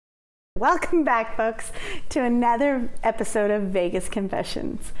Welcome back, folks, to another episode of Vegas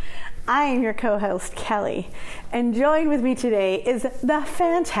Confessions. I am your co-host, Kelly, and joined with me today is the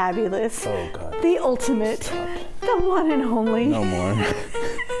fantabulous, the ultimate, the one and only. No more.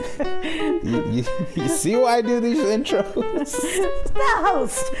 you see why I do these intros? The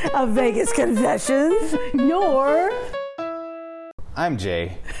host of Vegas Confessions, I'm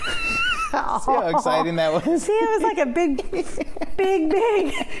Jay. See how exciting that was? See, it was like a big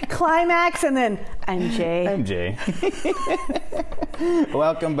climax, and then I'm Jay. I'm Jay.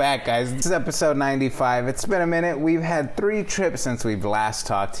 Welcome back, guys. This is episode 95. It's been a minute. We've had 3 trips since we've last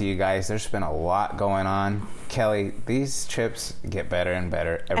talked to you guys. There's been a lot going on. Kelly, these trips get better and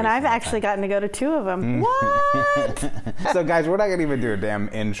better every And I've single actually time. gotten to go to 2 of them. What? So, guys, we're not going to even do a damn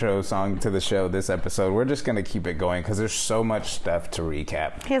intro song to the show this episode. We're just going to keep it going because there's so much stuff to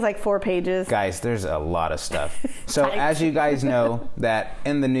recap. He has like 4 pages. Guys, there's a lot of stuff. So, as you guys know, that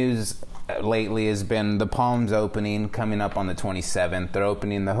in the news lately has been the Palms opening coming up on the 27th. They're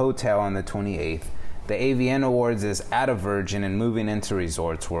opening the hotel on the 28th. The AVN Awards is out of Virgin and moving into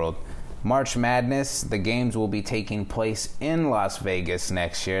Resorts World. March Madness, the games will be taking place in Las Vegas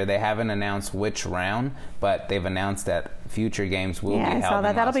next year. They haven't announced which round, but they've announced that future games will be held in Las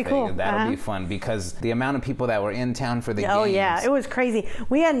Vegas. That'll be cool. That'll be fun because the amount of people that were in town for the games. Oh, yeah. It was crazy.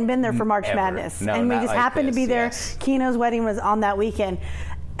 We hadn't been there for March Madness. No, and we just like happened to be there. Yes. Keno's wedding was on that weekend.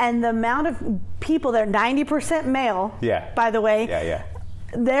 And the amount of people there, 90% male, by the way. Yeah.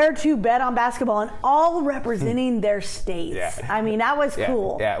 There to bet on basketball and all representing their states. Yeah. I mean, that was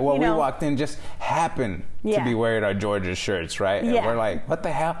cool. Yeah, well, we walked in, just happened to be wearing our Georgia shirts, right? And we're like, what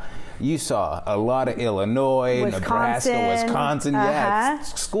the hell? You saw a lot of Illinois, Nebraska, Wisconsin. Yeah,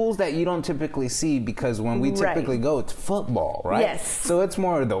 schools that you don't typically see because when we typically go, it's football, right? Yes. So it's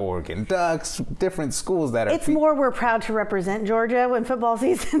more of the Oregon Ducks, different schools that are... It's more we're proud to represent Georgia when football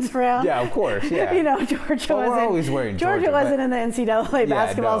season's around. Yeah, of course, yeah. You know, Georgia we're always wearing Georgia wasn't in the NCAA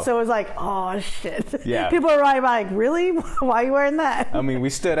basketball, so it was like, oh, shit. Yeah. People are right like, really? Why are you wearing that? I mean,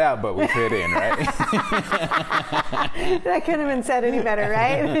 we stood out, but we fit in, right? That couldn't have been said any better,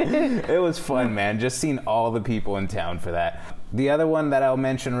 right? It was fun, man. Just seeing all the people in town for that. The other one that I'll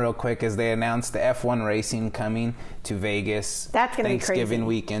mention real quick is they announced the F1 racing coming to Vegas. That's going to be crazy. Thanksgiving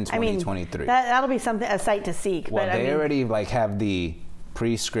weekend 2023. That'll be a sight to seek. Well, but they already have the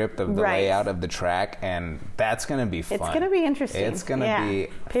pre-script of the layout of the track, and that's going to be fun. It's going to be interesting. It's going to be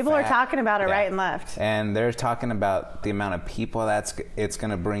people are talking about it right and left. And they're talking about the amount of people it's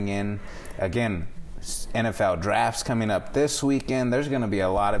going to bring in. Again, NFL drafts coming up this weekend. There's going to be a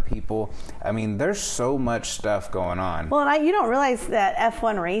lot of people. I mean, there's so much stuff going on. Well, and you don't realize that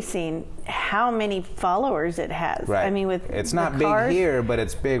F1 racing, how many followers it has. Right. I mean, it's not big here, but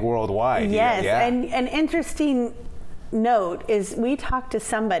it's big worldwide. Yes, and an interesting note is we talked to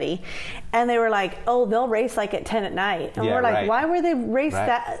somebody and they were like, oh, they'll race like at 10 at night. And we're like, why were they race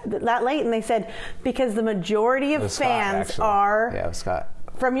that late? And they said, because the majority of fans are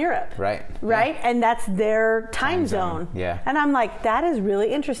from Europe. Right. Yeah. And that's their time zone. Yeah. And I'm like, that is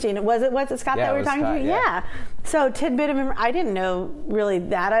really interesting. Was it Scott that we were talking to? Yeah. So tidbit of I didn't know really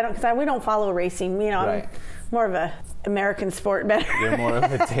that. We don't follow racing. You know, I'm more of a American sport better. You're more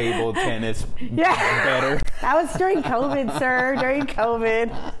of a table tennis better. That was during COVID, sir. During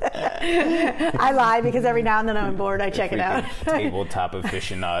COVID. I lie because every now and then I'm bored. I check it out. Tabletop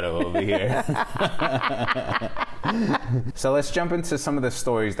aficionado over here. So let's jump into some of the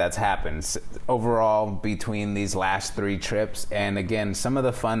stories that's happened overall between these last 3 trips. And again, some of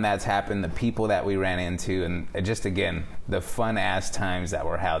the fun that's happened, the people that we ran into, and just again, the fun ass times that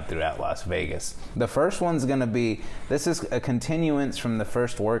were had throughout Las Vegas. The first one's going to be, this is a continuance from the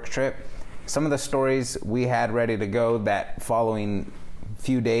first work trip. Some of the stories we had ready to go that following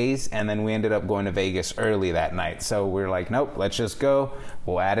few days, and then we ended up going to Vegas early that night. So we're like, nope, let's just go.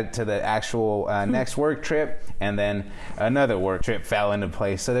 We'll add it to the actual next work trip, and then another work trip fell into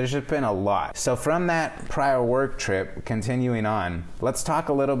place. So there's just been a lot. So from that prior work trip, continuing on, let's talk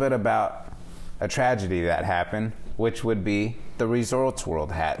a little bit about a tragedy that happened, which would be the Resorts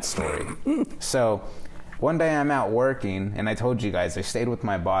World hat story. So one day I'm out working, and I told you guys I stayed with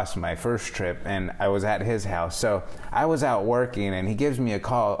my boss my first trip, and I was at his house. So I was out working, and he gives me a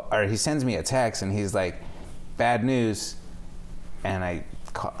call, or he sends me a text, and he's like, bad news. And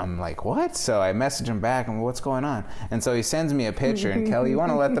I'm like, what? So I message him back, and what's going on? And so he sends me a picture, and Kelly, you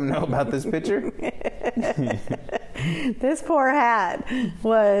want to let them know about this picture? This poor hat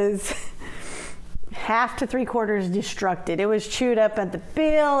was half to 3/4 destructed. It was chewed up at the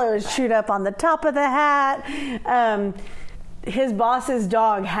bill. It was chewed up on the top of the hat. His boss's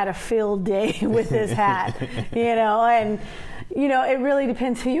dog had a field day with his hat, you know, and You know, it really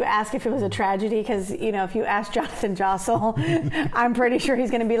depends who you ask if it was a tragedy, because, you know, if you ask Jonathan Jossel, I'm pretty sure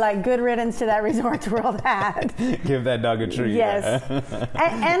he's going to be like, good riddance to that Resorts World hat. Give that dog a treat. Yes.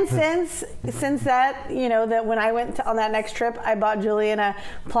 and since that, you know, that when I went on that next trip, I bought Julian a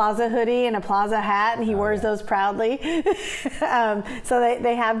Plaza hoodie and a Plaza hat, and he wears those proudly. So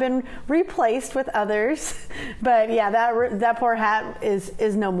they have been replaced with others. But yeah, that poor hat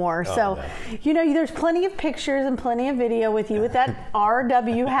is no more. So, you know, there's plenty of pictures and plenty of video with you with that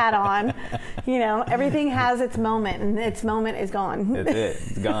RW hat on. You know, everything has its moment, and its moment is gone. That's it.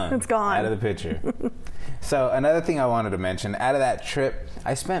 It's gone. It's gone. Out of the picture. So another thing I wanted to mention, out of that trip,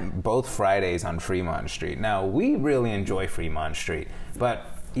 I spent both Fridays on Fremont Street. Now, we really enjoy Fremont Street,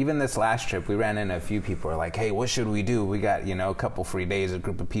 but even this last trip, we ran into a few people who are like, hey, what should we do? We got, you know, a couple free days, a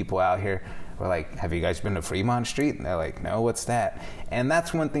group of people out here. We're like, have you guys been to Fremont Street? And they're like, no, what's that? And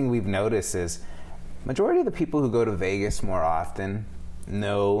that's one thing we've noticed is majority of the people who go to Vegas more often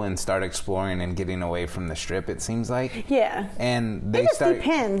know and start exploring and getting away from the Strip, it seems like. Yeah. And they it just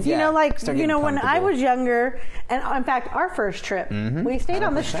depends. You know, like, you know, when I was younger, and in fact, our first trip, we stayed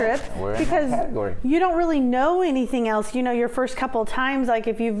on the Strip because you don't really know anything else. You know, your first couple of times, like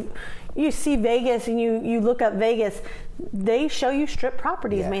if you see Vegas and you look up Vegas, they show you Strip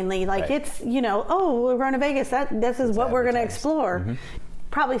properties mainly. Like it's, you know, oh, we're going to Vegas. This is what we're going to explore.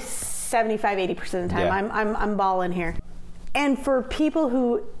 Probably 75-80% of the time, I'm balling here. And for people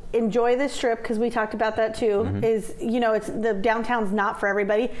who enjoy this Strip, because we talked about that too, is, you know, it's the downtown's not for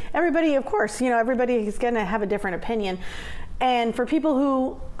everybody. Everybody, of course, you know, everybody is going to have a different opinion. And for people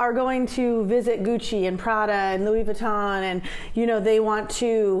who are going to visit Gucci and Prada and Louis Vuitton, and, you know, they want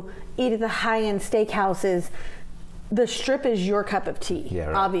to eat at the high-end steakhouses, the Strip is your cup of tea,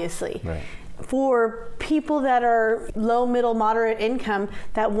 obviously. Right. For people that are low, middle, moderate income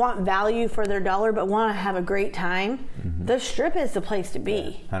that want value for their dollar but want to have a great time, the Strip is the place to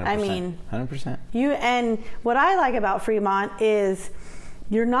be. 100%. I mean, 100%. And what I like about Fremont is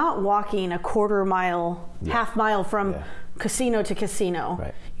you're not walking a quarter mile, half mile from casino to casino.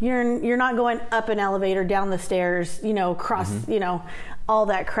 Right. You're not going up an elevator, down the stairs, you know, across, you know, all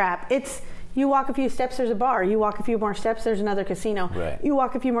that crap. It's you walk a few steps, there's a bar. You walk a few more steps, there's another casino. Right. You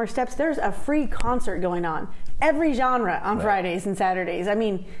walk a few more steps, there's a free concert going on. Every genre on Fridays and Saturdays. I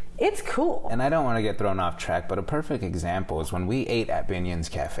mean, it's cool. And I don't want to get thrown off track, but a perfect example is when we ate at Binion's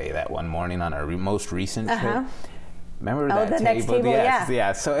Cafe that one morning on our most recent trip. Remember that the table? Next table?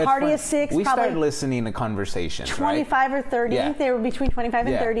 Yeah. So it's Party of six. We started listening to conversations. 25 or 30. Yeah. They were between 25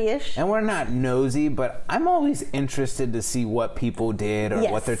 and 30-ish. And we're not nosy, but I'm always interested to see what people did or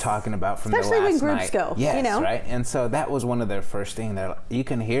what they're talking about from especially the last night. Especially when groups go. Yes, you know? Right. And so that was one of their first things. You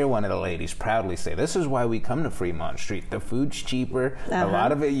can hear one of the ladies proudly say, "This is why we come to Fremont Street. The food's cheaper. A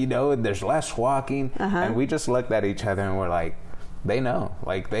lot of it, you know, there's less walking." And we just looked at each other and we're like, they know,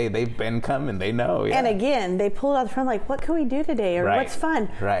 like they've been coming, they know. And again, they pulled out the front like, what can we do today, or what's fun?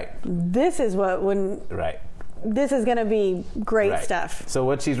 Right. This is this is going to be great stuff. So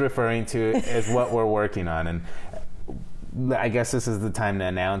what she's referring to is what we're working on, and I guess this is the time to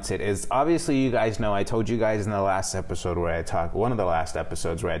announce it. Is obviously you guys know I told you guys in the last episode one of the last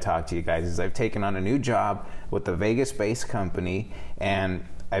episodes where I talked to you guys is I've taken on a new job with a Vegas-based company, and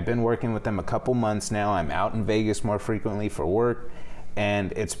I've been working with them a couple months now. I'm out in Vegas more frequently for work,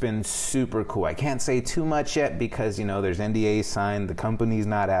 and it's been super cool. I can't say too much yet because, you know, there's NDAs signed. The company's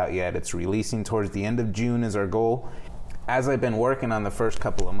not out yet. It's releasing towards the end of June is our goal. As I've been working on the first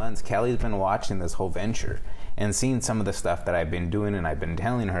couple of months, Kelly's been watching this whole venture and seeing some of the stuff that I've been doing and I've been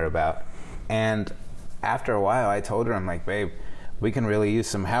telling her about. And after a while, I told her, I'm like, babe, we can really use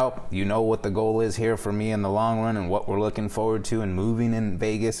some help. You know what the goal is here for me in the long run and what we're looking forward to and moving in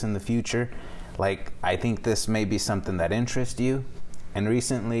Vegas in the future. Like, I think this may be something that interests you. And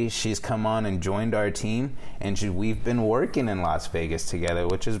recently, she's come on and joined our team, and we've been working in Las Vegas together,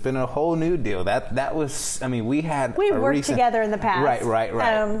 which has been a whole new deal. That was, I mean, we've worked together in the past.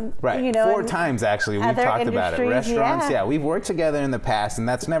 Right. You know, 4 times actually. We've talked about it. Restaurants, we've worked together in the past, and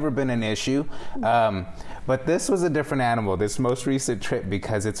that's never been an issue. But this was a different animal, this most recent trip,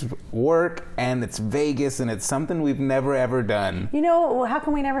 because it's work and it's Vegas and it's something we've never ever done. You know, how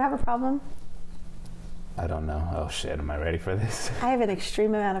can we never have a problem? I don't know. Oh shit, am I ready for this? I have an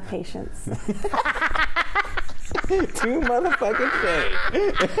extreme amount of patience. Too motherfucking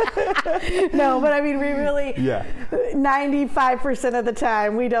shade. No, but I mean, we really, 95% of the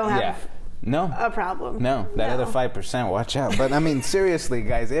time, we don't have a problem. No, that other 5%, watch out. But I mean, seriously,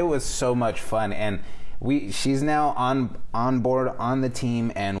 guys, it was so much fun. And she's now on board on the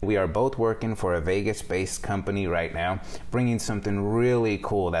team, and we are both working for a Vegas-based company right now, bringing something really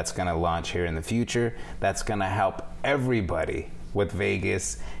cool that's going to launch here in the future. That's going to help everybody with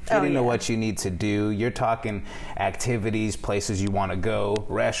Vegas get into what you need to do. You're talking activities, places you want to go,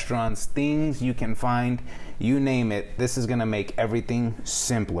 restaurants, things you can find. You name it. This is going to make everything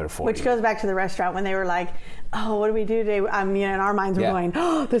simpler for you. Which goes back to the restaurant when they were like, oh, what do we do today? I mean, in our minds, we're going,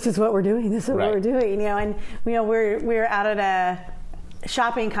 oh, this is what we're doing. This is what we're doing. You know, and we're out at a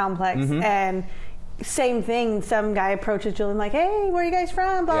shopping complex, and same thing. Some guy approaches Julian like, hey, where are you guys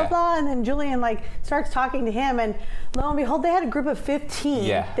from? Blah, blah. And then Julian like starts talking to him, and lo and behold, they had a group of 15.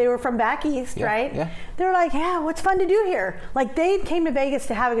 Yeah. They were from back east, right? Yeah. They were like, yeah, what's fun to do here? Like, they came to Vegas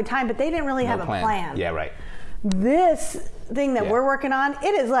to have a good time, but they didn't really have a plan. Yeah, right. This thing that we're working on,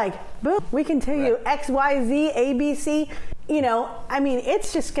 it is like, boom, we can tell you X, Y, Z, A, B, C. You know, I mean,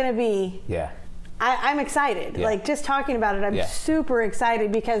 it's just going to be, I'm excited. Like, just talking about it, I'm super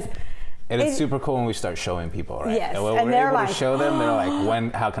excited because and it's super cool when we start showing people, right? Yes. And when we're able to show them, they're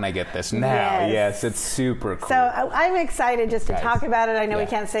like, how can I get this now? Yes, it's super cool. So I'm excited just to talk about it. I know we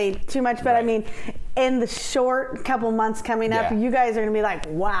can't say too much, but I mean, in the short couple months coming up, you guys are going to be like,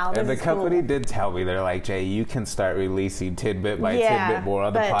 wow, this is cool. The company did tell me, they're like, Jay, you can start releasing tidbit by tidbit more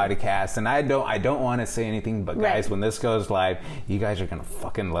on the podcast. And I don't want to say anything, but guys, when this goes live, you guys are going to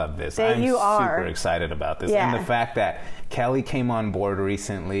fucking love this. I'm super excited about this. And the fact that Kelly came on board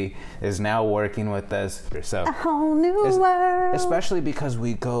recently, is now working with us. So a whole new world. Especially because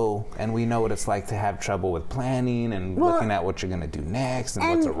we go and we know what it's like to have trouble with planning and looking at what you're going to do next and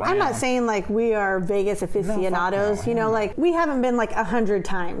what's around. I'm not saying like we are Vegas aficionados, you know, like we haven't been like 100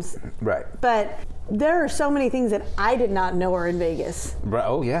 times. Right. But there are so many things that I did not know are in Vegas. Right.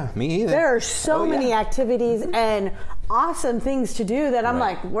 Oh, yeah. Me either. There are so many activities and awesome things to do that I'm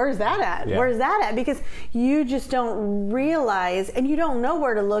like, where's that at? Yeah. Where's that at? Because you just don't realize and you don't know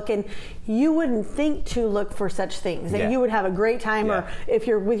where to look, and you wouldn't think to look for such things. And you would have a great time, or if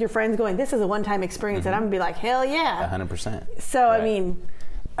you're with your friends going, this is a one-time experience, and I'm going to be like, hell yeah. 100%. So, I mean...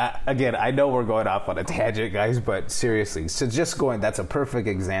 again, I know we're going off on a tangent, guys, but seriously, so just that's a perfect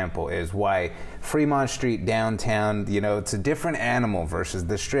example is why Fremont Street downtown, you know, it's a different animal versus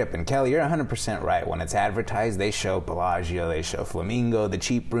the Strip. And Kelly, you're 100% right. When it's advertised, they show Bellagio, they show Flamingo, the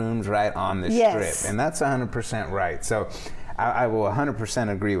cheap rooms right on the Strip. And that's 100% right. So I will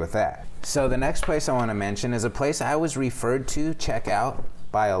 100% agree with that. So the next place I want to mention is a place I was referred to, check out,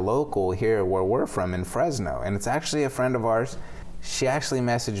 by a local here where we're from in Fresno. And it's actually a friend of ours. She actually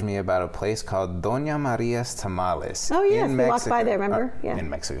messaged me about a place called Doña Maria's Tamales. Oh, yes. We walked by there, remember? In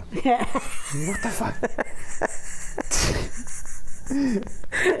Mexico. Yeah. What the fuck?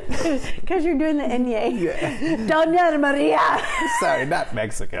 Because you're doing the Enye. Doña Maria. Sorry, not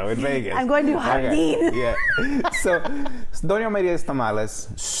Mexico, in Vegas. I'm going to Jardín. Okay. Yeah. So, Doña Maria's Tamales,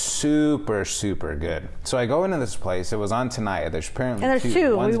 super, super good. So I go into this place. It was on Tenaya. There's apparently and there's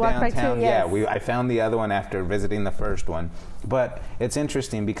two. One's we walked downtown. by two, yes. Yeah, I found the other one after visiting the first one. But it's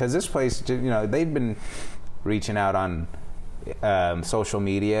interesting because this place, you know, they've been reaching out on social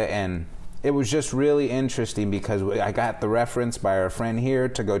media, and it was just really interesting because I got the reference by our friend here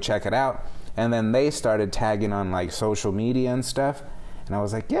to go check it out, and then they started tagging on like social media and stuff, and I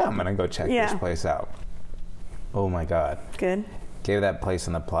was like, yeah, I'm gonna go check this place out. Oh my God. Good. Gave that place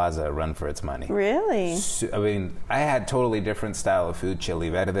in the plaza a run for its money. Really? I mean, I had totally different style of food, chili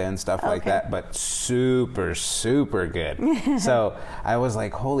verde and stuff like that, but super, super good. So I was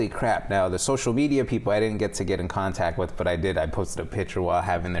like, holy crap. Now, the social media people I didn't get in contact with, but I did. I posted a picture while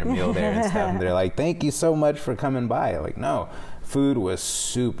having their meal there and stuff, and they're like, thank you so much for coming by. Like, no, food was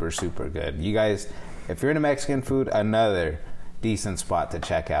super, super good. You guys, if you're into Mexican food, another decent spot to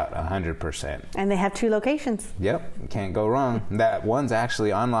check out, 100%. And they have 2 locations. Yep, can't go wrong. That one's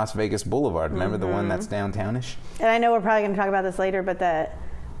actually on Las Vegas Boulevard. Remember the one that's downtownish? And I know we're probably going to talk about this later, but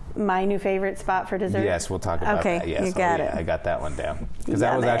my new favorite spot for dessert. Yes, we'll talk about that. Yes, you got it. I got that one down. Because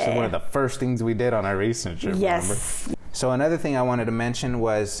that was actually one of the first things we did on our research trip, yes. Remember? So another thing I wanted to mention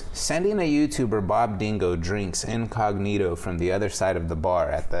was sending a YouTuber, Bob Dingo, drinks incognito from the other side of the bar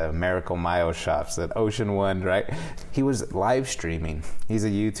at the Miracle Mayo shops at Ocean One, right? He was live streaming. He's a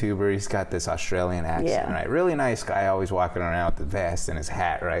YouTuber. He's got this Australian accent, right? Really nice guy, always walking around with the vest and his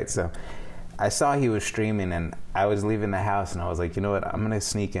hat, right? So I saw he was streaming, and I was leaving the house, and I was like, you know what? I'm going to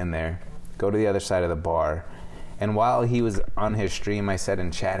sneak in there, go to the other side of the bar, And while he was on his stream, I said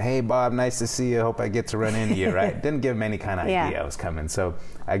in chat, "Hey, Bob, nice to see you. Hope I get to run into you," right? Didn't give him any kind of idea I was coming. So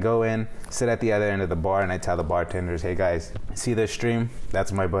I go in, sit at the other end of the bar, and I tell the bartenders, "Hey, guys, see this stream?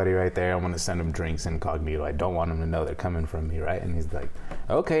 That's my buddy right there. I want to send him drinks incognito. I don't want him to know they're coming from me," right? And he's like,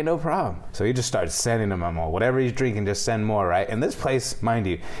 "Okay, no problem." So he just starts sending them all. Whatever he's drinking, just send more, right? And this place, mind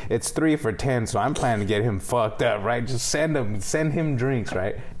you, it's 3 for $10, so I'm planning to get him fucked up, right? Just send him drinks,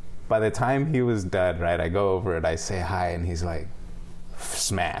 right? By the time he was done, right, I go over and I say hi, and he's like,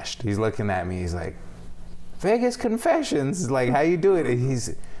 smashed. He's looking at me. He's like, "Vegas Confessions, like, how you doing?" And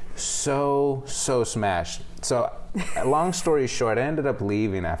he's so smashed. So, long story short, I ended up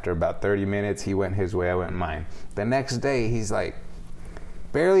leaving after about 30 minutes. He went his way, I went mine. The next day, he's like,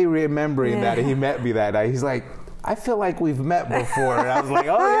 barely remembering that he met me that night. He's like, "I feel like we've met before." And I was like,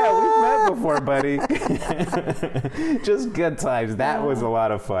 "Oh yeah, we've met before, buddy." Just good times. That was a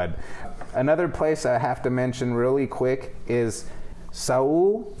lot of fun. Another place I have to mention really quick is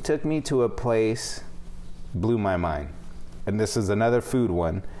Saul took me to a place, blew my mind. And this is another food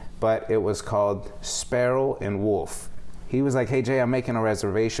one, but it was called Sparrow and Wolf. He was like, "Hey Jay, I'm making a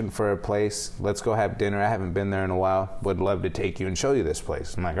reservation for a place. Let's go have dinner. I haven't been there in a while. Would love to take you and show you this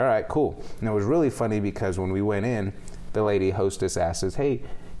place." I'm like, "All right, cool." And it was really funny because when we went in, the lady hostess asked us, "Hey,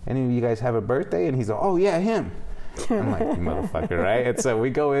 any of you guys have a birthday?" And he's like, "Oh yeah, him." I'm like, "You motherfucker," right? And so we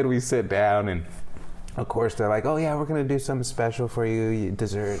go in, we sit down, and of course they're like, "Oh yeah, we're gonna do something special for you,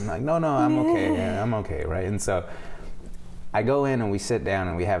 dessert." And I'm like, no, I'm okay. Yeah, I'm okay, right? And so I go in and we sit down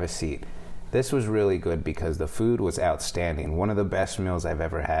and we have a seat. This was really good because the food was outstanding. One of the best meals I've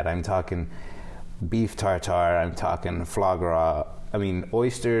ever had. I'm talking beef tartare, I'm talking foie gras, I mean,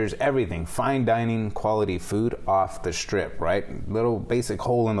 oysters, everything. Fine dining, quality food off the strip, right? Little basic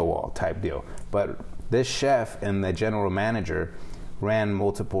hole in the wall type deal. But this chef and the general manager ran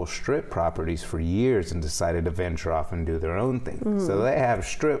multiple strip properties for years and decided to venture off and do their own thing. So they have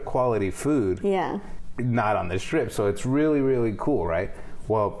strip quality food, not on the strip. So it's really, really cool, right?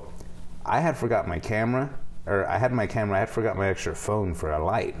 Well, I had forgot my camera, or I had my camera, I had forgot my extra phone for a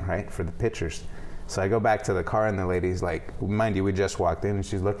light, right, for the pictures. So I go back to the car and the lady's like, mind you, we just walked in and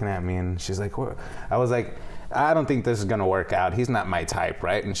she's looking at me and she's like, "What?" I was like, "I don't think this is going to work out. He's not my type,"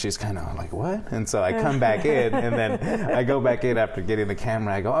 right? And she's kind of like, "What?" And so I come back in, and then I go back in after getting the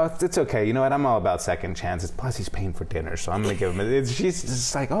camera. I go, "Oh, it's okay. You know what? I'm all about second chances. Plus, he's paying for dinner, so I'm going to give him." She's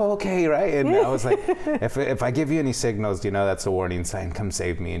just like, "Oh, okay, right?" And I was like, if I give you any signals, you know that's a warning sign. Come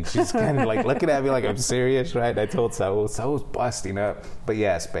save me. And she's kind of like looking at me like I'm serious, right? And I told Saul's busting up. But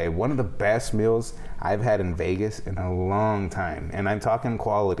yes, babe, one of the best meals I've had in Vegas in a long time. And I'm talking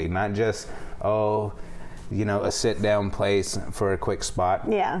quality, not just, you know, a sit-down place for a quick spot.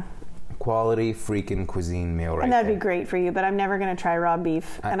 Yeah. Quality freaking cuisine meal right And that'd there. be great for you, but I'm never going to try raw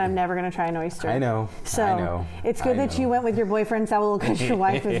beef, and I'm never going to try an oyster. I know. So I know. It's good that you went with your boyfriend, Saul, because your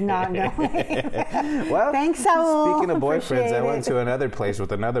wife is not going. Well, thanks, Saul. Speaking of boyfriends, Appreciate I went it. to another place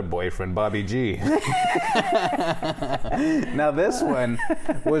with another boyfriend, Bobby G. Now, this one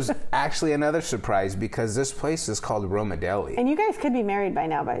was actually another surprise because this place is called Roma Deli. And you guys could be married by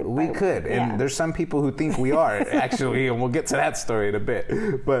now. We could. And there's some people who think we are, actually, and we'll get to that story in a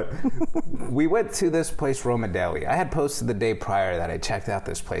bit. But we went to this place, Roma Deli. I had posted the day prior that I checked out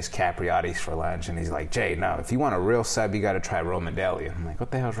this place, Capriati's, for lunch, and he's like, "Jay, no, if you want a real sub, you got to try Roma Deli." And I'm like,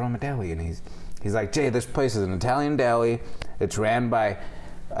 "What the hell is Roma Deli?" And he's like, "Jay, this place is an Italian deli. It's ran by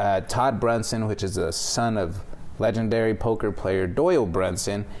Todd Brunson, which is the son of legendary poker player Doyle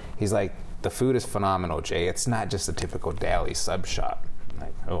Brunson." He's like, "The food is phenomenal, Jay. It's not just a typical deli sub shop." I'm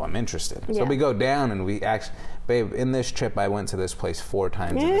like, "Oh, I'm interested." So we go down and we actually... Babe, in this trip, I went to this place 4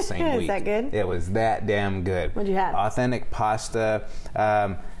 times in the same week. Is that good? It was that damn good. What'd you have? Authentic pasta,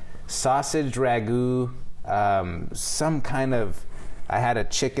 sausage ragu, some kind of... I had a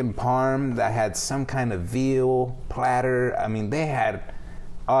chicken parm. I had some kind of veal platter. I mean, they had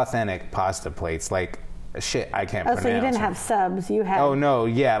authentic pasta plates. Like, shit, I can't pronounce. So you didn't have subs. You had Oh, no,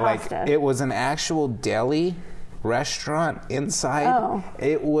 yeah. pasta. Like, it was an actual deli restaurant inside. Oh.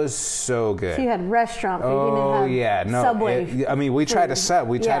 It was so good. So you had restaurant food. You didn't have yeah, no. Subway. I mean, we tried a sub.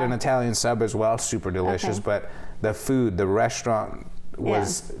 We tried Yeah. an Italian sub as well. Super delicious. Okay. But the food, the restaurant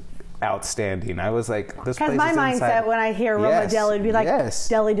was outstanding. I was like, this place Because is my mindset inside. when I hear Roma Deli would be like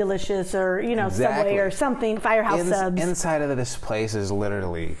Deli Delicious or, you know, Exactly. Subway or something, Firehouse Subs. Inside of this place is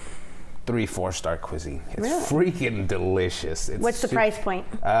literally 3-4-star cuisine. It's Really? freaking delicious. What's the price point?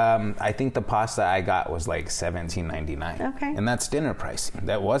 I think the pasta I got was like $17.99. Okay. And that's dinner pricing.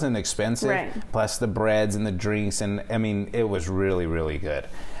 That wasn't expensive. Right. Plus the breads and the drinks, and I mean, it was really, really good.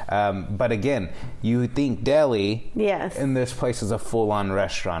 But again, you think deli, yes, and this place is a full-on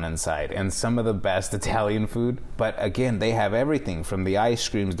restaurant inside, and some of the best Italian food. But again, they have everything from the ice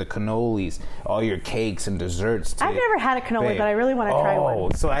creams, the cannolis, all your cakes and desserts. I've never had a cannoli, but I really want to try one. Oh,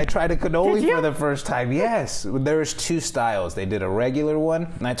 so I tried a cannoli for the first time. Yes, there's 2 styles. They did a regular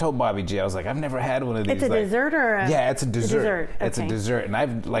one, and I told Bobby G, I was like, I've never had one of these. It's a dessert or a... Yeah, it's a dessert. Okay. It's a dessert, and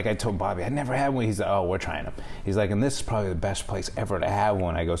I told Bobby, I never had one. He's like, oh, we're trying them. He's like, and this is probably the best place ever to have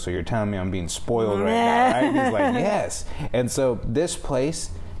one. I go, so you're telling me I'm being spoiled right now, right? He's like, yes. And so this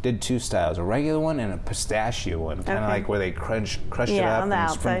place did 2 styles, a regular one and a pistachio one, kind of like where they crush it up on the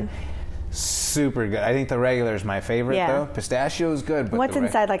outside. Super good. I think the regular is my favorite though. Pistachio is good, but what's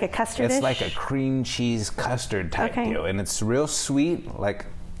inside, like a custard dish? It's like a cream cheese custard type deal, and it's real sweet. Like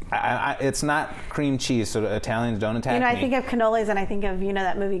it's not cream cheese, so the Italians don't attack me. I think of cannolis and I think of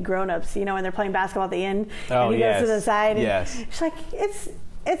that movie Grown Ups. When they're playing basketball at the end, and he goes to the side, and she's like,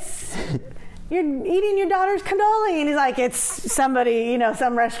 it's. You're eating your daughter's cannoli, and he's like, it's somebody,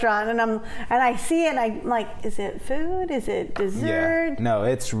 some restaurant, and I see it, and I'm like, is it food? Is it dessert? Yeah. No,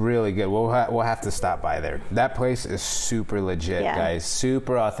 it's really good. We'll have to stop by there. That place is super legit, guys.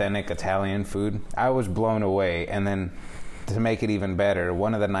 Super authentic Italian food. I was blown away, and then to make it even better,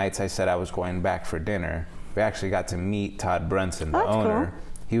 one of the nights I said I was going back for dinner, we actually got to meet Todd Brunson, the owner. Cool.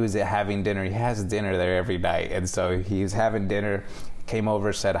 He was having dinner. He has dinner there every night, and so he was having dinner. Came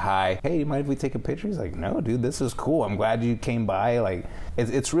over, said hi. Hey, do you mind if we take a picture? He's like, no, dude, this is cool. I'm glad you came by. Like,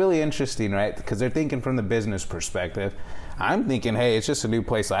 it's really interesting, right? Because they're thinking from the business perspective. I'm thinking, hey, it's just a new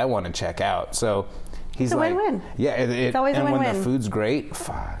place I want to check out. So he's like, win-win. Yeah, it's always a win-win. And when the food's great,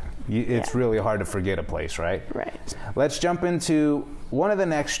 it's really hard to forget a place, right? Right. Let's jump into one of the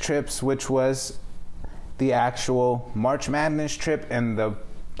next trips, which was the actual March Madness trip and the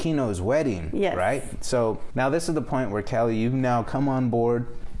Keno's wedding, right? So now this is the point where, Kelly, you've now come on board.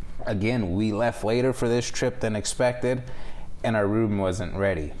 Again, we left later for this trip than expected, and our room wasn't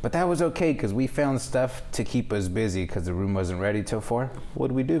ready. But that was okay because we found stuff to keep us busy because the room wasn't ready till 4. What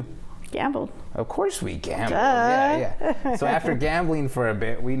did we do? Gambled. Of course we gambled. Yeah. So after gambling for a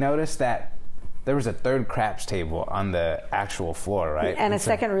bit, we noticed that there was a 3rd craps table on the actual floor, right? And a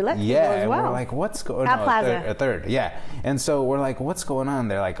second roulette table as well. Yeah, and we're like, what's going on? Plaza. A third, yeah. And so we're like, what's going on?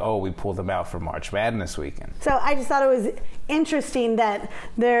 They're like, oh, we pulled them out for March Madness weekend. So I just thought it was interesting that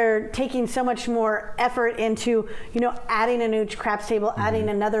they're taking so much more effort into, adding a new craps table, adding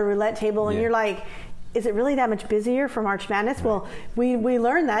another roulette table, and you're like, is it really that much busier for March Madness? Right. Well, we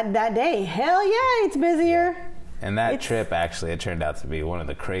learned that day. Hell yeah, it's busier. And that trip, actually, it turned out to be one of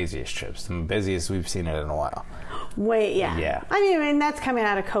the craziest trips, the busiest we've seen it in a while. Yeah. I mean, that's coming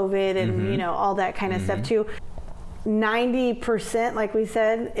out of COVID and, all that kind of stuff, too. 90%, like we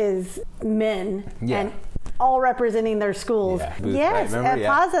said, is men. Yeah. And all representing their schools. Yeah. Yes, right, at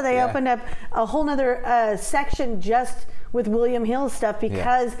Plaza, they opened up a whole nother section just with William Hill's stuff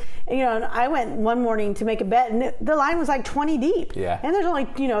because, I went one morning to make a bet and the line was like 20 deep. Yeah. And there's only,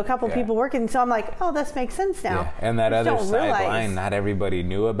 a couple people working. So I'm like, oh, this makes sense now. Yeah. And that other side line, not everybody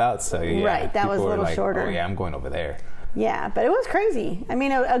knew about. So, right. That was a little shorter. Oh, yeah, I'm going over there. Yeah. But it was crazy. I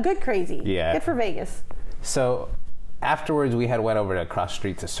mean, a good crazy. Yeah. Good for Vegas. So afterwards, we went over to cross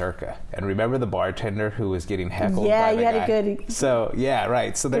street to Circa. And remember the bartender who was getting heckled by the guy? Yeah, you had a good... So, yeah,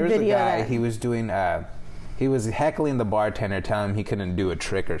 right. So there was a guy, he was doing... he was heckling the bartender, telling him he couldn't do a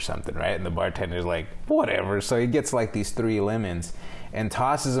trick or something, right? And the bartender's like, whatever. So he gets like these 3 lemons and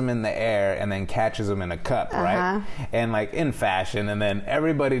tosses them in the air and then catches them in a cup, right? And like in fashion. And then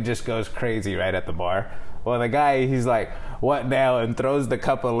everybody just goes crazy right at the bar. Well, the guy, he's like, what now? And throws the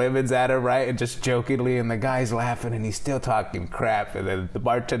cup of lemons at him, right? And just jokingly. And the guy's laughing and he's still talking crap. And then the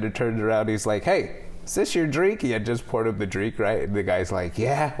bartender turns around. He's like, hey, is this your drink? He had just poured him the drink, right? And the guy's like,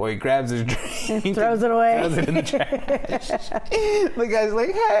 yeah. Well, he grabs his drink. And throws it away. Throws it in the trash. The guy's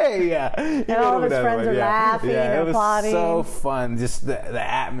like, hey, yeah. And all of his friends are laughing and applauding. It was so fun. Just the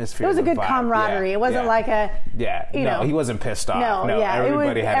atmosphere. It was a good camaraderie. It wasn't like a, no, he wasn't pissed off. No,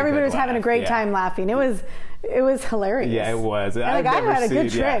 everybody was having a great time laughing. It was hilarious. Yeah, it was. And the guy had a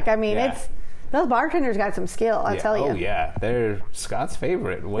good trick. I mean, those bartenders got some skill, I'll tell you. Oh, yeah. They're Scott's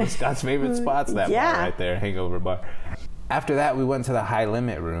favorite. One of Scott's favorite spots, that bar right there, Hangover Bar. After that, we went to the high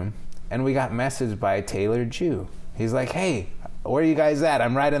limit room, and we got messaged by Taylor Jew. He's like, hey, where are you guys at?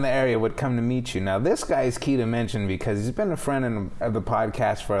 I'm right in the area. Would come to meet you. Now, this guy is key to mention because he's been a friend of the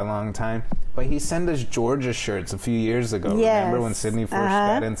podcast for a long time, but he sent us Georgia shirts a few years ago. Yes. Remember when Sydney first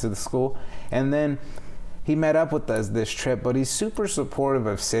got into the school? And then he met up with us this trip, but he's super supportive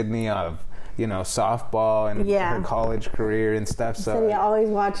of Sydney, of softball and her college career and stuff. So he always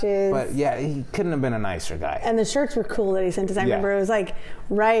watches. But yeah, he couldn't have been a nicer guy. And the shirts were cool that he sent us. I remember it was like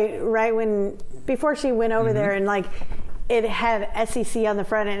right when before she went over there, and like it had SEC on the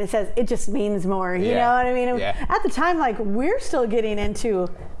front and it says it just means more. You know what I mean? At the time, like we're still getting into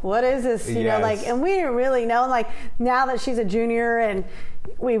what is this? You know, like, and we didn't really know. Like now that she's a junior and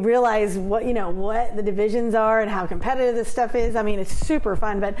we realize what the divisions are and how competitive this stuff is. I mean, it's super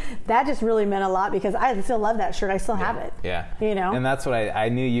fun, but that just really meant a lot because I still love that shirt. I still have it. Yeah. And that's what I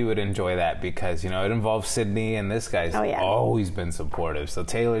knew you would enjoy that because, it involves Sydney and this guy's always been supportive. So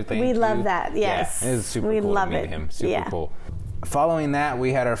Taylor, thank you. We love that. Yes. Yeah, it was super cool to meet him. Super cool. Following that,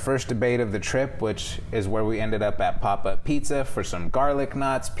 we had our first debate of the trip, which is where we ended up at Pop-Up Pizza for some garlic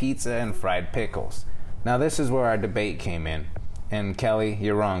knots, pizza, and fried pickles. Now, this is where our debate came in. And Kelly,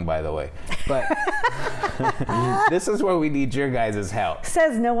 you're wrong, by the way. But this is where we need your guys' help.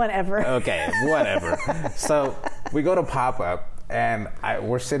 Says no one ever. Okay, whatever. So we go to Pop-Up, and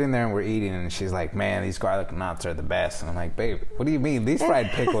we're sitting there and we're eating, and she's like, man, these garlic knots are the best. And I'm like, babe, what do you mean? These fried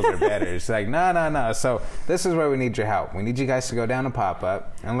pickles are better. She's like, no. So this is where we need your help. We need you guys to go down to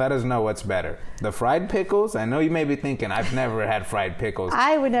Pop-Up and let us know what's better. The fried pickles, I know you may be thinking, I've never had fried pickles.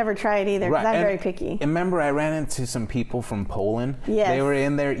 I would never try it either because I'm very picky. And remember, I ran into some people from Poland. Yes. They were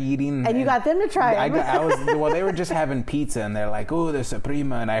in there eating. And you got them to try it. Well, they were just having pizza, and they're like, oh, the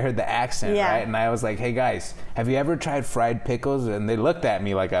Suprema. And I heard the accent, right? And I was like, hey, guys, have you ever tried fried pickles? And they looked at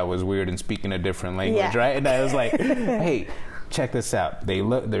me like I was weird and speaking a different language, right? And I was like, hey, check this out.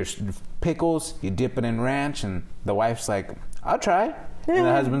 There's pickles, you dip it in ranch, and the wife's like, I'll try. And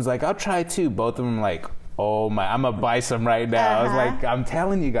the husband's like, I'll try too. Both of them like, oh my, I'm gonna buy some right now. I was like, I'm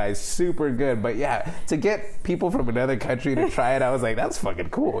telling you guys, super good. But yeah, to get people from another country to try it, I was like, that's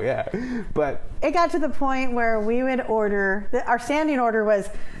fucking cool, yeah. But it got to the point where we would order, our standing order was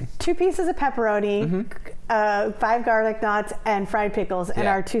 2 pieces of pepperoni, 5 garlic knots, and fried pickles, and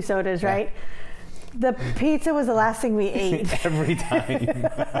our 2 sodas, right? The pizza was the last thing we ate. Every time.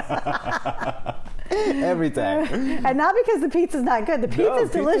 Every time. And not because the pizza's not good. The pizza's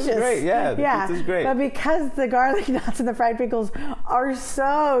delicious. Pizza's great. Yeah, the pizza's great. But because the garlic knots and the fried pickles are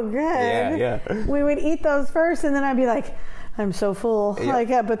so good, we would eat those first, and then I'd be like, I'm so full.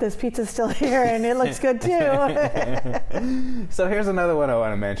 But this pizza's still here, and it looks good too. So here's another one I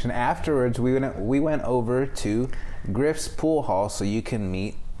want to mention. Afterwards, we went over to Griff's Pool Hall so you can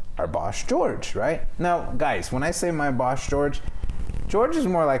meet our boss, George, right? Now, guys, when I say my boss, George is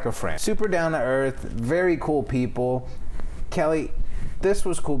more like a friend. Super down to earth, very cool people. Kelly, this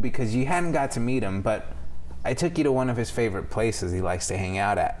was cool because you hadn't got to meet him, but I took you to one of his favorite places he likes to hang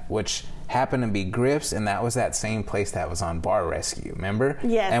out at, which happened to be Griff's, and that was that same place that was on Bar Rescue, remember?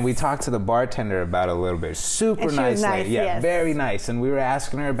 Yes. And we talked to the bartender about it a little bit. Super nice lady. Yeah, very nice. And we were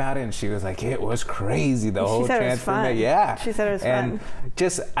asking her about it, and she was like, it was crazy, the whole transformation. Yeah. She said it was fun.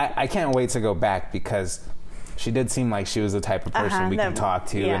 And I can't wait to go back because she did seem like she was the type of person we can talk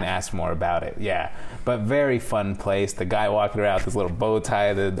to and ask more about it. Yeah. But very fun place. The guy walking around with his little bow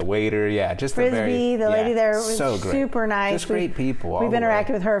tie, the waiter. Yeah, just Frisbee, the lady there was so great. Super nice. Just great people. We've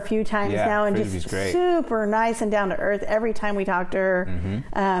interacted with her a few times now, and Frisbee's just great. Super nice and down to earth every time we talk to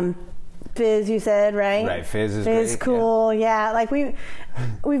her. Fizz, you said, right? Right, Fizz is great. Fizz, cool. Yeah, like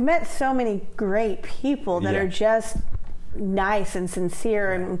we've met so many great people that are just nice and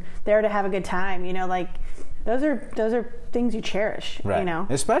sincere and there to have a good time. Like those are things you cherish, right.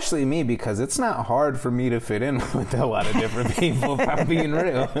 Especially me, because it's not hard for me to fit in with a lot of different people, if I'm being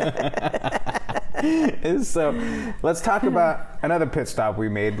real. So let's talk about another pit stop we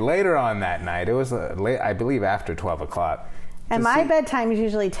made later on that night. It was, I believe, after 12 o'clock. And my bedtime is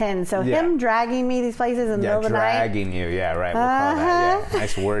usually 10, so him dragging me these places in the middle of the night. Dragging you, yeah, right. We'll call that,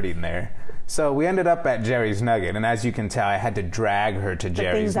 nice wording there. So we ended up at Jerry's Nugget, and as you can tell, I had to drag her to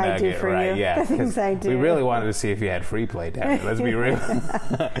Jerry's Nugget. The things I do for you. Yeah, the things I do. We really wanted to see if you had free play down there. Let's be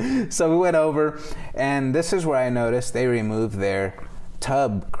real. So we went over, and this is where I noticed they removed their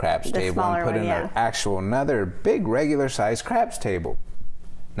tub craps table and put in an actual another big regular sized craps table.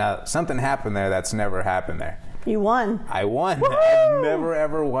 Now something happened there that's never happened there. You won. I won. Woo-hoo! I've never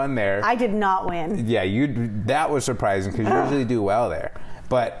ever won there. I did not win. Yeah, that was surprising because you usually do well there,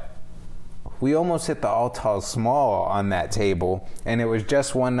 but we almost hit the all tall small on that table, and it was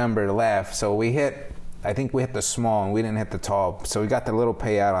just one number left. So I think we hit the small, and we didn't hit the tall. So we got the little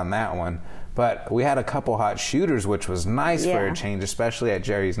payout on that one. But we had a couple hot shooters, which was nice for a change, especially at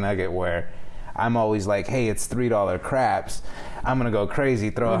Jerry's Nugget, where I'm always like, hey, it's $3 craps. I'm going to go crazy,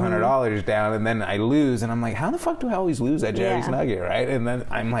 throw $100 down, and then I lose. And I'm like, how the fuck do I always lose at Jerry's Nugget, right? And then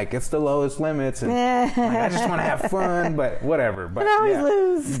I'm like, it's the lowest limits. And like, I just want to have fun, but whatever. But I always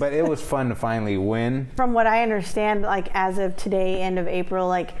lose. But it was fun to finally win. From what I understand, like as of today, end of April,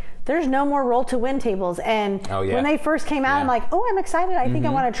 like there's no more roll to win tables. And when they first came out, I'm like, oh, I'm excited. I think I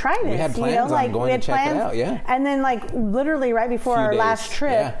want to try this. We had plans on going to check it out, And then like literally right before our last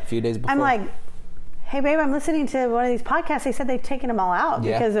trip, a few days before. I'm like, hey babe, I'm listening to one of these podcasts. They said they've taken them all out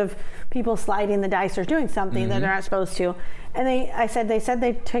because of people sliding the dice or doing something that they're not supposed to. And they said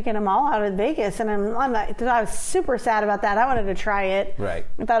they've taken them all out of Vegas. And I was super sad about that. I wanted to try it. Right.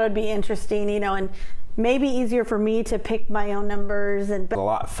 I thought it would be interesting, and maybe easier for me to pick my own numbers. And a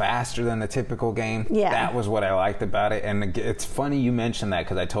lot faster than the typical game. Yeah. That was what I liked about it. And it's funny you mentioned that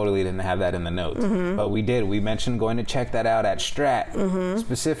because I totally didn't have that in the notes. But we did. We mentioned going to check that out at Strat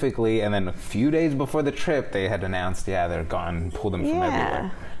specifically. And then a few days before the trip, they had announced, they're gone, pulled them from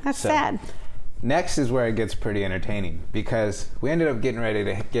everywhere. That's sad. Next is where it gets pretty entertaining because we ended up getting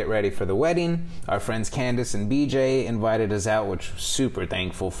ready for the wedding. Our friends Candace and BJ invited us out, which we're super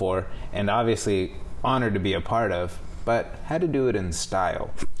thankful for, and obviously honored to be a part of, but had to do it in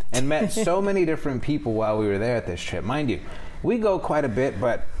style. And met so many different people while we were there at this trip. Mind you, we go quite a bit,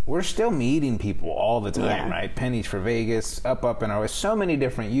 but we're still meeting people all the time, right? Pennies for Vegas, up and over. So many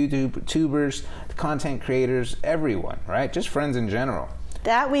different YouTubers, content creators, everyone, right? Just friends in general.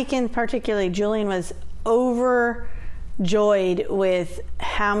 That weekend particularly, Julian was overjoyed with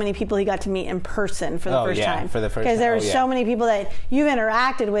how many people he got to meet in person for the first time. For the first time. Because there were so many people that you've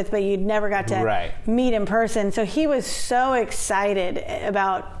interacted with, but you'd never got to meet in person. So he was so excited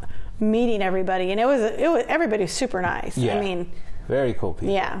about meeting everybody, and it was everybody was super nice. Yeah. I mean, very cool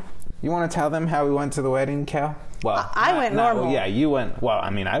people. Yeah. You want to tell them how we went to the wedding, Cal? Well, I went normal. Yeah, you went. Well, I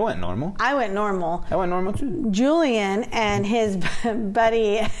mean, I went normal. I went normal. I went normal too. Julian and his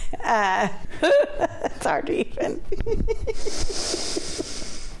buddy. It's hard to even.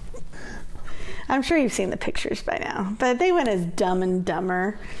 I'm sure you've seen the pictures by now, but they went as Dumb and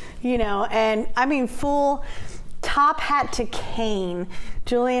Dumber, and I mean full top hat to cane.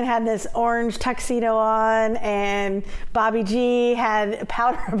 Julian had this orange tuxedo on, and Bobby G had a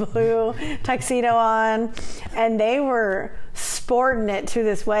powder blue tuxedo on, and they were sporting it to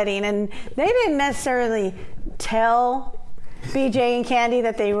this wedding. And they didn't necessarily tell BJ and Candy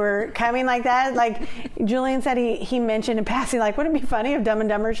that they were coming like that. Like Julian said, he mentioned in passing, like, wouldn't it be funny if Dumb and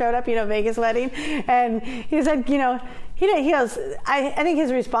Dumber showed up, Vegas wedding? And he said, he goes, I think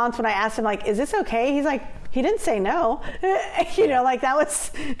his response when I asked him, like, is this okay? He's like, he didn't say no. Like that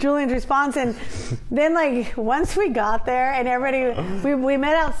was Julian's response. And then like once we got there and everybody, we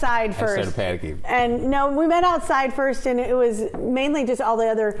met outside first. I started panicking. And we met outside first, and it was mainly just all the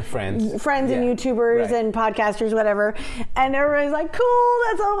other friends and YouTubers and podcasters, whatever. And everybody's like, cool,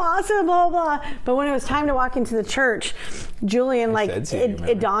 that's so awesome, blah, blah. But when it was time to walk into the church, Julian,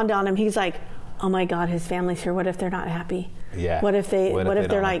 it dawned on him. He's like, oh my God, his family's here. What if they're not happy? Yeah. What if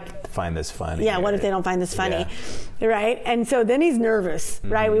they're like find this funny? Yeah. What if they don't find this funny? Yeah. Right. And so then he's nervous.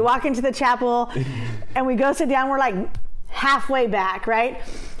 Right. We walk into the chapel, and we go sit down. We're like halfway back. Right.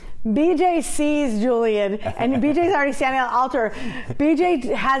 BJ sees Julian, and BJ's already standing on the altar.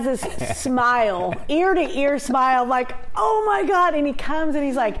 BJ has this smile, ear to ear smile, like, oh my God. And he comes and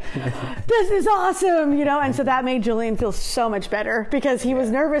he's like, this is awesome, And so that made Julian feel so much better because he was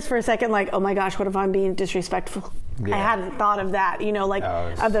nervous for a second, like, oh my gosh, what if I'm being disrespectful? Yeah. I hadn't thought of that,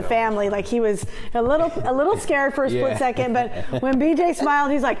 of the family. Like he was a little scared for a split second, but when BJ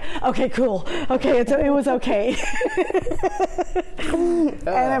smiled, he's like, okay, cool. Okay, it was okay.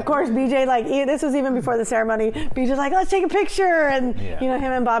 And of course, BJ, like, this was even before the ceremony, BJ's like, let's take a picture. And, him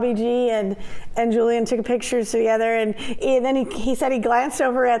and Bobby G and Julian took pictures together. And then he said he glanced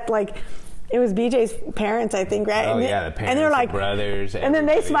over at, like, it was BJ's parents, I think, right? Oh, yeah, the parents, and they're like, the brothers. And then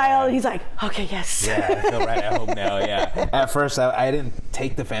they smiled, and he's like, okay, yes. Yeah, I feel right at home now, yeah. At first, I didn't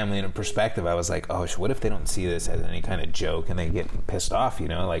take the family into perspective. I was like, oh, what if they don't see this as any kind of joke and they get pissed off,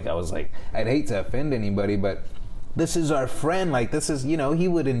 Like, I was like, I'd hate to offend anybody, but this is our friend. Like, this is, he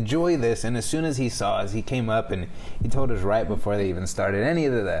would enjoy this. And as soon as he saw us, he came up and he told us right before they even started any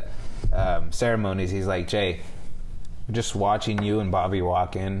of the ceremonies, he's like, Jay, just watching you and Bobby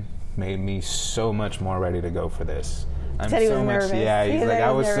walk in made me so much more ready to go for this. Said he was nervous. Yeah, he's like,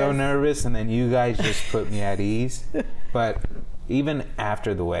 I was so nervous, and then you guys just put me at ease. But even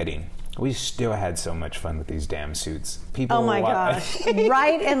after the wedding, we still had so much fun with these damn suits. People oh my gosh.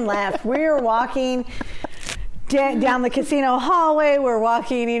 Right and left. We were walking down the casino hallway. We're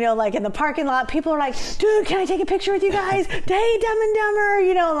walking, like in the parking lot. People are like, dude, can I take a picture with you guys? Hey, Dumb and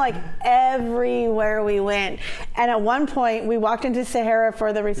Dumber, like everywhere we went. And at one point, we walked into Sahara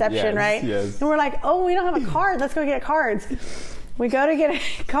for the reception, right? Yes. And we're like, oh, we don't have a card. Let's go get cards. We go to get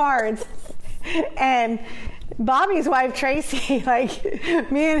cards, and Bobby's wife, Tracy, like,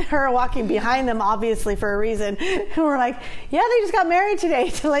 me and her are walking behind them, obviously, for a reason. And we're like, yeah, they just got married today.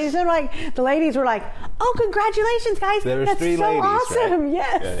 The ladies were like, oh, congratulations, guys. There was That's 3 so ladies, awesome. right?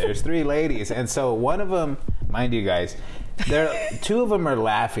 Yes. Yeah, there's 3 ladies. And so one of them, mind you guys, 2 of them are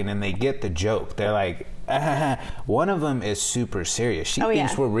laughing and they get the joke. They're like, one of them is super serious. She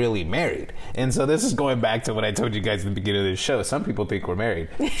thinks we're really married. And so this is going back to what I told you guys at the beginning of this show. Some people think we're married.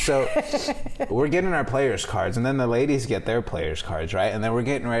 So we're getting our players cards, and then the ladies get their players cards, right? And then we're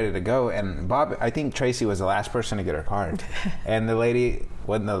getting ready to go. And Bob, I think Tracy was the last person to get her card. And the lady,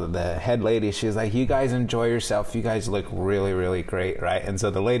 the head lady, she was like, you guys enjoy yourself. You guys look really, really great, right? And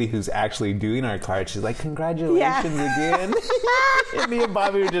so the lady who's actually doing our card, she's like, congratulations again. And me and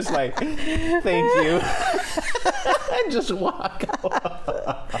Bobby were just like, thank you. And just walk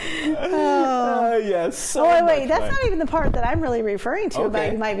off. Yes. So wait. That's not even the part that I'm really referring to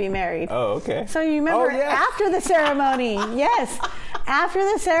about you might be married. Oh, okay. So you remember after the ceremony, yes. After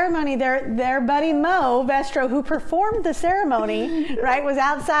the ceremony, their buddy Mo Vestro, who performed the ceremony, right, was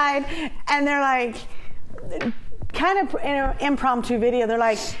outside, and they're like, kind of in an impromptu video, they're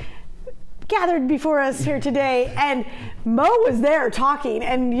like, gathered before us here today, and Mo was there talking,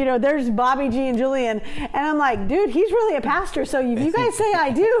 and there's Bobby G and Julian, and I'm like, dude, he's really a pastor, so if you guys say I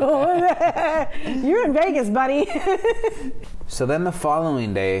do, you're in Vegas, buddy. So then the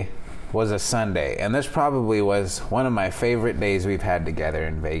following day was a Sunday, and this probably was one of my favorite days we've had together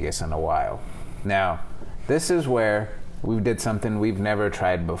in Vegas in a while. Now, this is where we did something we've never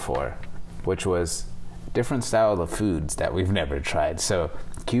tried before, which was different style of foods that we've never tried. So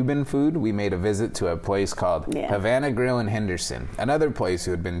Cuban food, we made a visit to a place called Havana Grill in Henderson, another place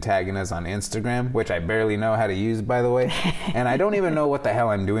who had been tagging us on Instagram, which I barely know how to use, by the way, and I don't even know what the hell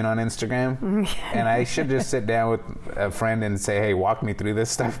I'm doing on Instagram, and I should just sit down with a friend and say, hey, walk me through this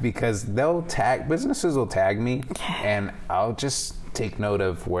stuff, because businesses will tag me, and I'll just take note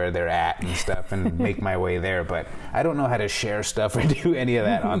of where they're at and stuff and make my way there, but I don't know how to share stuff or do any of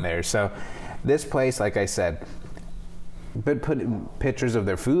that on there. So this place, like I said, but putting pictures of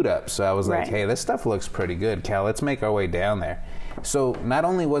their food up. So I was like, hey, this stuff looks pretty good, Cal. Let's make our way down there. So not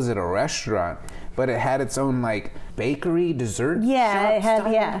only was it a restaurant, but it had its own like bakery dessert. Yeah, it had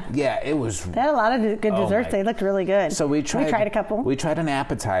style. Yeah, it was. They had a lot of good desserts. They looked really good. So we tried a couple. We tried an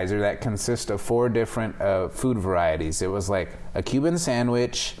appetizer that consists of 4 different food varieties. It was like a Cuban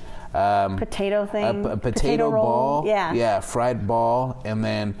sandwich, potato thing, a potato ball, yeah, fried ball, and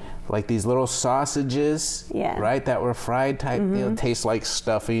then like these little sausages, right, that were fried type, taste like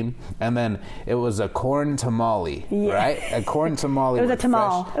stuffing, and then it was a corn tamale, right, a corn tamale. It was a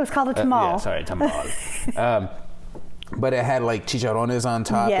tamal. It was called a tamal. Tamale. But it had like chicharrones on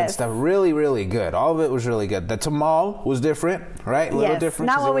top and stuff. Really, really good. All of it was really good. The tamal was different, right? A little different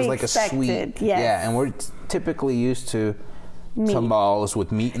because it was like expected. A sweet. Yes. Yeah, and we're typically used to tamales with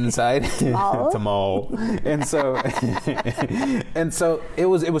meat inside. Tamal. And so it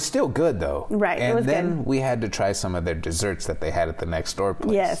was still good though. Right. And it was then good. We had to try some of their desserts that they had at the next door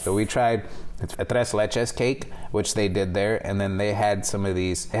place. Yes. So we tried a tres leches cake, which they did there, and then they had some of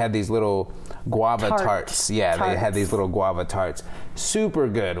these. They had these little guava tarts. Yeah, they had these little guava tarts. Super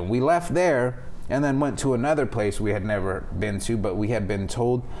good. We left there and then went to another place we had never been to, but we had been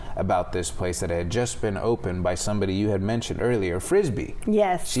told about this place that had just been opened by somebody you had mentioned earlier, Frisbee.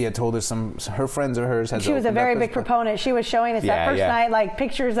 Yes. She had told us her friends of hers had. She was a very big proponent. She was showing us that first night, like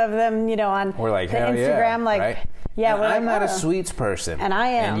pictures of them, on we're like, the Instagram, like. Right? Yeah, I'm not a sweets person. And I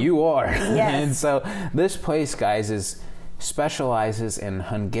am. And you are. Yes. And so this place, guys, specializes in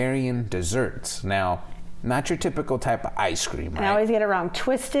Hungarian desserts. Now, not your typical type of ice cream, right? I always get it wrong.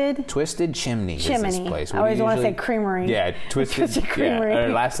 Twisted Chimney is this place. I always want to say creamery. Yeah, Twisted Creamery. Or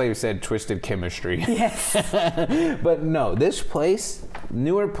last time you said Twisted Chemistry. Yes. But no, this place,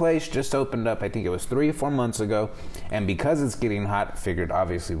 newer place, just opened up, I think it was 3 or 4 months ago. And because it's getting hot, figured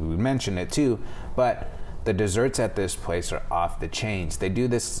obviously we would mention it too. But the desserts at this place are off the chains. They do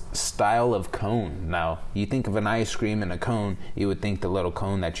this style of cone. Now, you think of an ice cream in a cone, you would think the little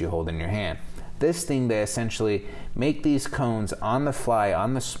cone that you hold in your hand. This thing, they essentially make these cones on the fly,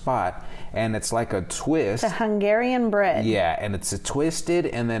 on the spot, and it's like a twist. It's a Hungarian bread. Yeah, and it's twisted,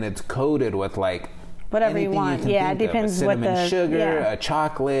 and then it's coated with like whatever you want. Yeah, it depends what cinnamon sugar, a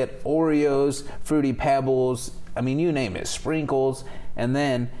chocolate, Oreos, Fruity Pebbles. I mean, you name it, sprinkles, and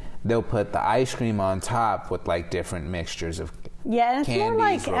then they'll put the ice cream on top with like different mixtures of and it's candies, more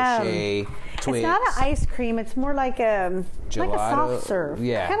like Rocher, Twix. It's not an ice cream. It's more like a soft serve.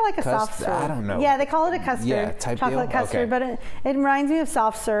 Yeah, kind of like a soft serve. I don't know. Yeah, they call it a custard. Yeah, type chocolate deal? custard, Okay. but it reminds me of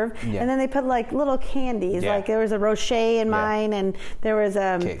soft serve. Yeah. And then they put like little candies. Yeah. Like there was a Rocher in mine, and there was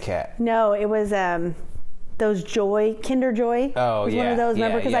Kit Kat. No, it was those Kinder Joy. Oh, was yeah. one of those.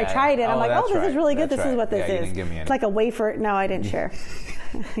 Remember, because I tried it. I'm like, that's this is really good. That's This is what this you is. didn't give me any. It's like a wafer. No, I didn't share.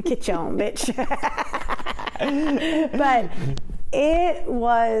 Get your own, bitch. But it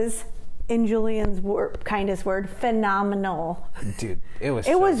was, in Julian's kindest word, phenomenal. Dude, it was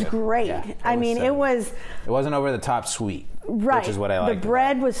good. Great. Yeah, it was. It wasn't over the top sweet. Right. Which is what I like. The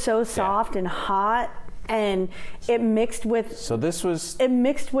bread was so soft and hot, and it mixed with. So this was. It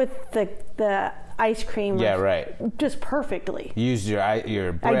mixed with the ice cream. Yeah, right. Just perfectly. You used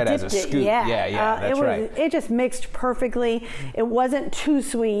your bread as a scoop. That's right. It just mixed perfectly. It wasn't too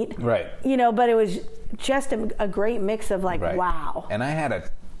sweet. Right. But it was just a great mix of wow. And I had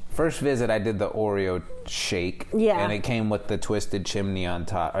first visit, I did the Oreo shake. Yeah. And it came with the twisted chimney on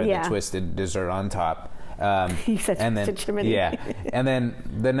top, or the twisted dessert on top. You said twisted chimney. Yeah. And then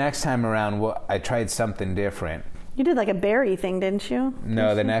the next time around, I tried something different. You did like a berry thing, didn't you?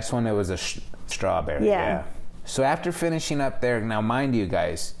 No, the next one, it was a strawberry. Yeah. So after finishing up there, now mind you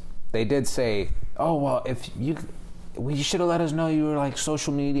guys, they did say, oh, well, you should have let us know you were like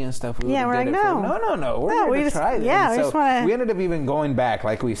social media and stuff. We're like, no. We're going to try this. Yeah, we ended up even going back,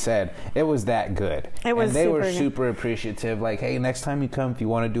 like we said. It was that good. It was. And they were super appreciative. Like, hey, next time you come, if you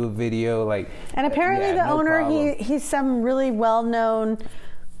want to do a video, like. And apparently the owner, he's some really well-known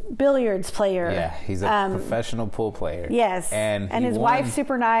billiards player. Yeah, he's a professional pool player. Yes, and his wife's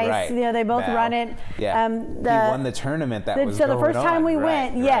super nice. Right, they both run it. Yeah, he won the tournament that was so going the first time we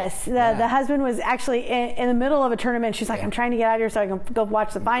went, right. yes, the husband was actually in the middle of a tournament. She's like, I'm trying to get out of here so I can go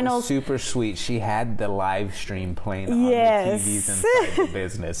watch the finals. Super sweet. She had the live stream playing on the TVs inside the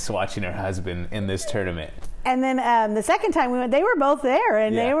business, watching her husband in this tournament. And then the second time we went, they were both there,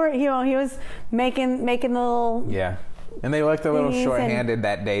 and they were, he was making the little. Yeah. And they looked a little short-handed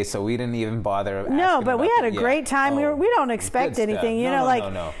that day, so we didn't even bother. No, but we had a great time. We don't expect anything,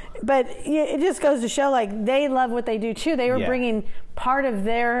 No. But it just goes to show, like, they love what they do too. They were bringing part of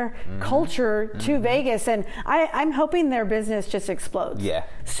their culture to Vegas, and I'm hoping their business just explodes. Yeah,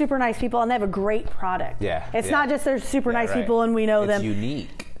 super nice people, and they have a great product. Yeah, it's not just they're super nice people and we know them. It's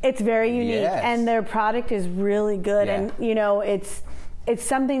unique. It's very unique, and their product is really good, and it's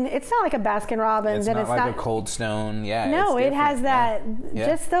something. It's not like a Baskin Robbins, and it's not like a Cold Stone. Yeah, no, it has that.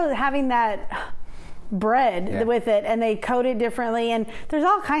 Just having that bread with it, and they coat it differently, and there's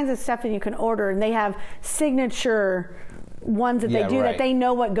all kinds of stuff that you can order, and they have signature ones that they do that they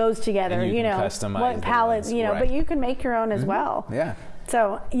know what goes together. And you can customize what palette, but you can make your own as well. Yeah.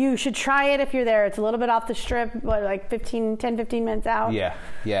 So you should try it if you're there. It's a little bit off the strip, like 10, 15 minutes out. Yeah.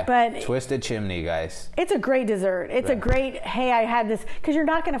 But Twisted Chimney, guys. It's a great dessert. It's a great, hey, I had this, because you're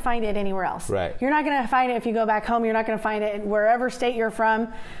not going to find it anywhere else. Right. You're not going to find it if you go back home. You're not going to find it in wherever state you're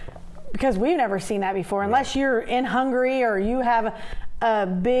from, because we've never seen that before. Unless you're in Hungary or you have a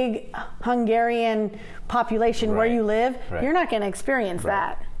big Hungarian population where you live, you're not going to experience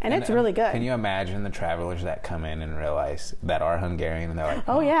that. And it's really good. Can you imagine the travelers that come in and realize that are Hungarian and they're like,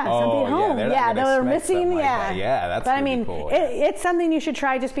 somebody home. They're missing. That's but really cool. It's something you should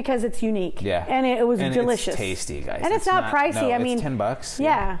try just because it's unique. Yeah. And it was delicious. It's tasty, guys. And it's not pricey. No, I mean, it's $10.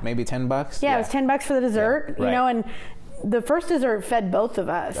 Yeah. Maybe $10. Yeah, it was $10 for the dessert, and the first dessert fed both of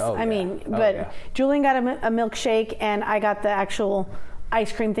us. Julian got a milkshake and I got the actual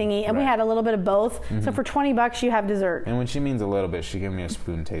ice cream thingy, and we had a little bit of both. So for $20 you have dessert. And when she means a little bit, she gave me a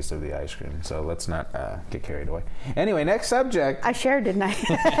spoon taste of the ice cream, so let's not get carried away. Anyway, next subject. I shared, didn't I?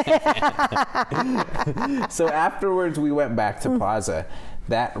 So afterwards we went back to Plaza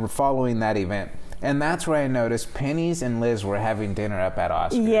following that event, and that's where I noticed Penny's and Liz were having dinner up at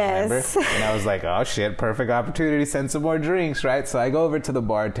Oscar's. Yes. Remember? And I was like, oh shit, perfect opportunity to send some more drinks, right? So I go over to the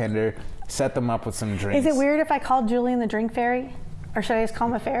bartender, set them up with some drinks. Is it weird if I called Julian the drink fairy? Or should I just call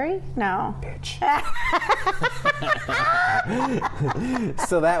him a fairy? No. Bitch.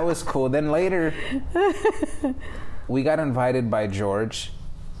 So that was cool. Then later, we got invited by George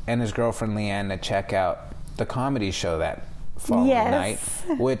and his girlfriend Leanne to check out the comedy show that following night,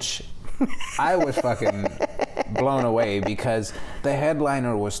 which I was fucking blown away because the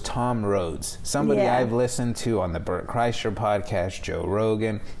headliner was Tom Rhodes, somebody I've listened to on the Bert Kreischer podcast, Joe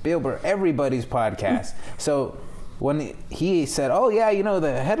Rogan, Bill Burr, everybody's podcast. So when he said, "Oh yeah, you know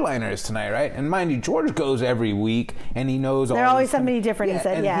the headliner is tonight, right?" And mind you, George goes every week, and he knows they're always somebody different. Yeah, he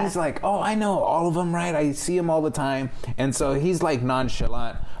said, and yeah. he's like, "Oh, I know all of them, right? I see them all the time." And so he's like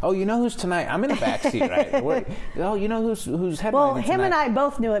nonchalant. "Oh, you know who's tonight? I'm in the backseat, right? Oh, you know who's headlining Well, him tonight?" and I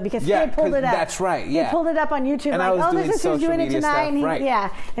both knew it because he had pulled it up. That's right. Yeah, he pulled it up on YouTube. And like, I was oh, doing this is who's doing it tonight. stuff, right.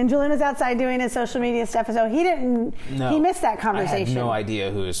 Yeah, and Julian was outside doing his social media stuff, so he didn't. No, he missed that conversation. I had no idea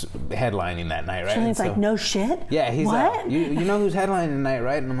who was headlining that night, right? Julian's like, "No shit." Yeah, he's what? like, you know who's headlining tonight,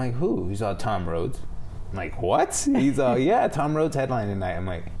 right? And I'm like, "Who?" He's all, "Tom Rhodes." I'm like, "What?" He's all, "Yeah, Tom Rhodes headlining tonight." I'm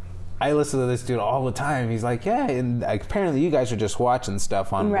like, I listen to this dude all the time. He's like, "Yeah," and apparently you guys are just watching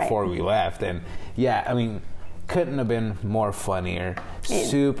stuff on before we left. And yeah, I mean, couldn't have been more funnier.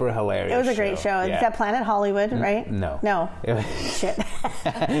 Super hilarious. It was a great show. Yeah. It's at Planet Hollywood, right? No. Shit.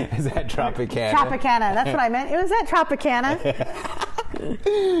 Is that Tropicana? Tropicana. That's what I meant. It was at Tropicana.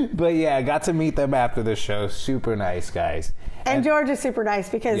 But yeah, I got to meet them after the show. Super nice guys. And George is super nice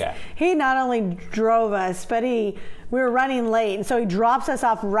because he not only drove us, but we were running late, and so he drops us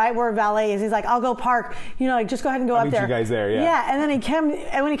off right where valet is. He's like, "I'll go park. You know, like just go ahead and go I'll up meet there." You guys there, yeah. Yeah, and then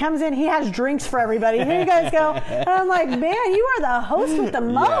when he comes in, he has drinks for everybody. Here you guys go. And I'm like, "Man, you are the host with the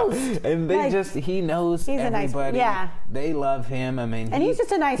most." Yeah. And they he knows he's everybody. A nice, They love him. I mean, and he's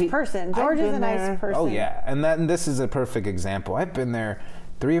just a nice person. George is a nice person. Oh yeah, and this is a perfect example. I've been there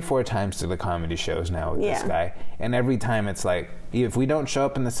 3 or 4 times to the comedy shows now with this guy, and every time it's like, if we don't show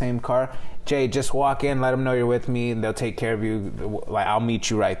up in the same car, Jay, just walk in, let them know you're with me, and they'll take care of you. Like, I'll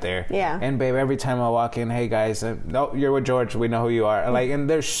meet you right there. Yeah. And babe, every time I walk in, "Hey guys, no, you're with George. We know who you are." Like, and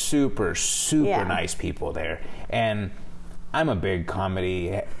they're super nice people there. And I'm a big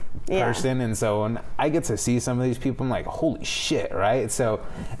comedy person, and so when I get to see some of these people, I'm like, holy shit, right? So,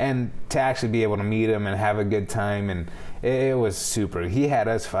 and to actually be able to meet them and have a good time, and it was super. He had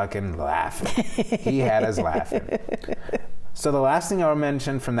us fucking laughing. He had us laughing. So the last thing I'll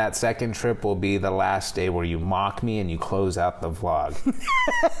mention from that second trip will be the last day where you mock me and you close out the vlog.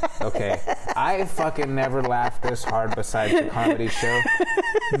 Okay. I fucking never laughed this hard besides the comedy show.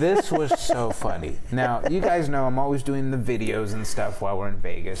 This was so funny. Now, you guys know I'm always doing the videos and stuff while we're in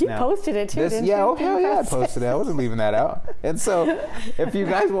Vegas. You posted it too, didn't you? Oh, hell yeah, I posted it. I wasn't leaving that out. And so, if you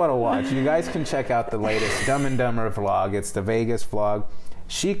guys want to watch, you guys can check out the latest Dumb and Dumber vlog. It's the Vegas vlog.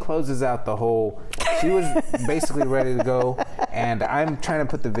 She closes out the whole, she was basically ready to go, and I'm trying to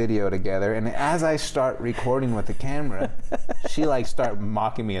put the video together, and as I start recording with the camera, she start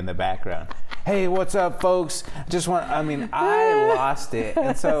mocking me in the background. "Hey, what's up, folks? I lost it."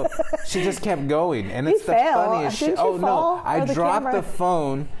 And so she just kept going, and it's the funniest shit. Oh no, I dropped the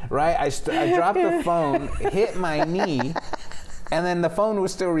phone, right? I dropped the phone, hit my knee, and then the phone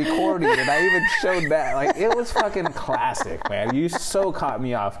was still recording, and I even showed that. Like, it was fucking classic, man. You so caught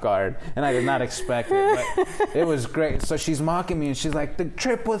me off guard, and I did not expect it, but it was great. So she's mocking me, and she's like, "The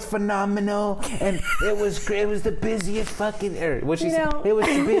trip was phenomenal, and it was great. It was the busiest fucking..." It was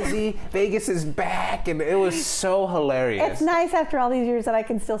busy. Vegas is back, and it was so hilarious. It's nice after all these years that I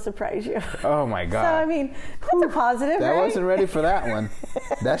can still surprise you. Oh, my God. So, I mean, that's a positive, I right? wasn't ready for that one.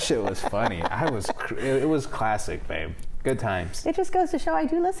 That shit was funny. It was classic, babe. Good times. It just goes to show I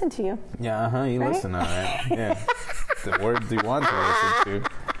do listen to you. Yeah, you right? Listen, all right. Yeah. The words you want to listen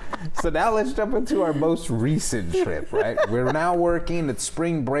to. So now let's jump into our most recent trip, right? We're now working. It's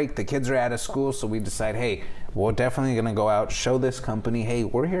spring break. The kids are out of school, so we decide, hey, we're definitely going to go out, show this company, hey,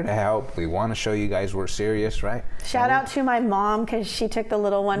 we're here to help. We want to show you guys we're serious, right? Shout out to my mom because she took the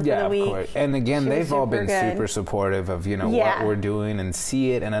little one for the week. Yeah, of course. And again, they've all been super supportive of, what we're doing and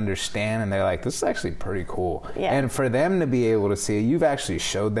see it and understand. And they're like, this is actually pretty cool. Yeah. And for them to be able to see it, you've actually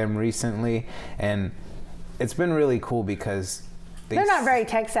showed them recently. And it's been really cool because... They're not very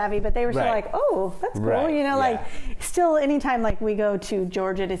tech savvy, but they were still like, "Oh, that's cool." Still anytime we go to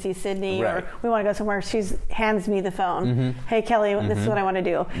Georgia to see Sydney or we want to go somewhere, she hands me the phone. Mm-hmm. "Hey, Kelly, this is what I want to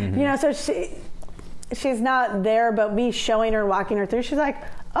do." Mm-hmm. So she's not there, but me showing her, walking her through, she's like,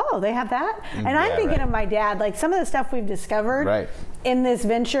 "Oh, they have that?" And I'm thinking of my dad, some of the stuff we've discovered in this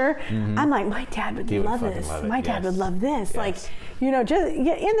venture. Mm-hmm. I'm like, my dad would love this. My dad would love this. Yes. And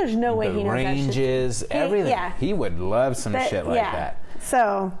there's no way he knows ranges, everything. He would love some shit like that.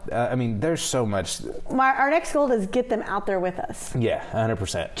 So, there's so much. Our next goal is get them out there with us. Yeah,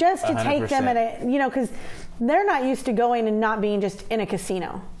 100%. Just to 100%. Take them because they're not used to going and not being just in a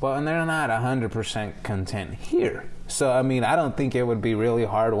casino. Well, and they're not 100% content here. So, I don't think it would be really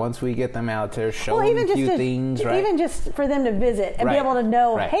hard once we get them out there, show them a few things, right? Even just for them to visit and be able to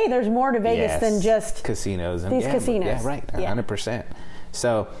know, hey, there's more to Vegas than just casinos and these casinos. Yeah, right, 100%.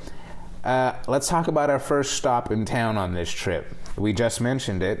 So, let's talk about our first stop in town on this trip. We just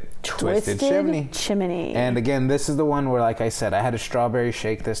mentioned it. Twisted Chimney. And again, this is the one where, like I said, I had a strawberry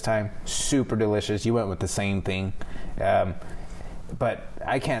shake this time. Super delicious. You went with the same thing. But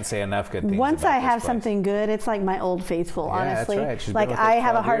I can't say enough good things. Once I have something good, it's like my Old Faithful, honestly. That's right. Like, I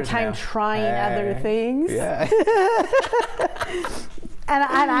have a hard time trying other things. Yeah.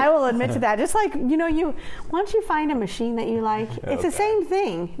 And I will admit to that. Just like, once you find a machine that you like, it's the same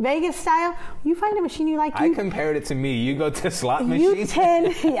thing. Vegas style, you find a machine you like. I compared it to me. You go to slot machines.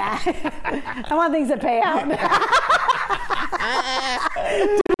 Yeah. I want things that pay out.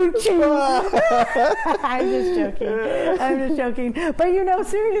 I'm just joking. But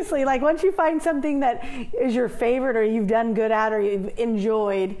seriously, like, once you find something that is your favorite or you've done good at or you've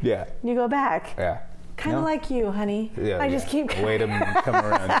enjoyed, you go back. Yeah. Kind of like you, honey. Yeah, I just keep... Wait a minute, come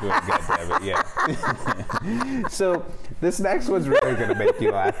around to it, goddammit, yeah. So, this next one's really going to make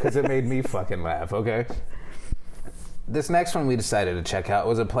you laugh because it made me fucking laugh, okay? This next one we decided to check out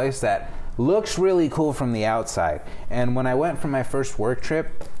was a place that looks really cool from the outside. And when I went for my first work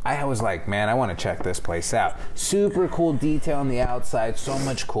trip, I was like, man, I want to check this place out. Super cool detail on the outside, so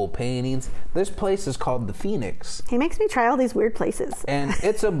much cool paintings. This place is called The Phoenix. He makes me try all these weird places. And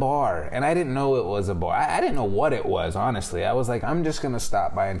it's a bar, and I didn't know it was a bar. I didn't know what it was, honestly. I was like, I'm just going to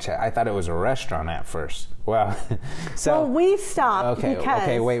stop by and check. I thought it was a restaurant at first. Well, we stopped because...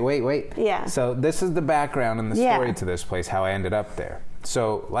 Okay, wait. Yeah. So this is the background and the story to this place, how I ended up there.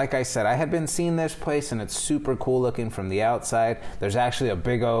 So, like I said, I had been seeing this place, and it's super cool looking from the outside. There's actually a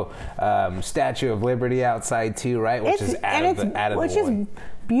big old Statue of Liberty outside too, right? Which is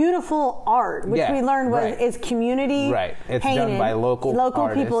beautiful art, which we learned is community It's painted. Done by local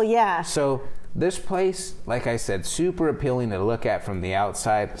artists. People, yeah. So this place, like I said, super appealing to look at from the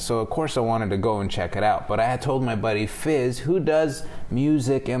outside. So of course I wanted to go and check it out. But I had told my buddy Fizz, who does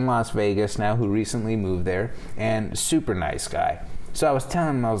music in Las Vegas now, who recently moved there, and super nice guy. So I was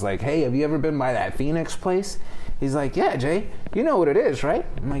telling him, I was like, hey, have you ever been by that Phoenix place? He's like, yeah, Jay, you know what it is, right?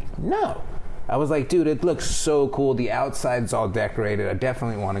 I'm like, no. I was like, dude, it looks so cool. The outside's all decorated. I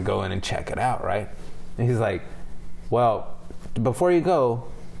definitely want to go in and check it out, right? And he's like, well, before you go,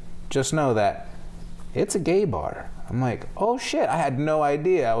 just know that it's a gay bar. I'm like, oh, shit, I had no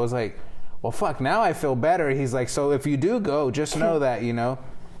idea. I was like, well, fuck, now I feel better. He's like, so if you do go, just know that,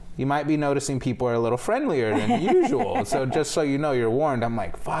 you might be noticing people are a little friendlier than usual. So just so you know, you're warned. I'm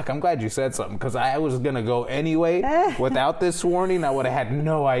like, fuck, I'm glad you said something, because I was going to go anyway. Without this warning, I would have had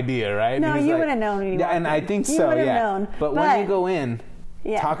no idea, right? No, you would have known. Yeah, and I think so, yeah. But when you go in,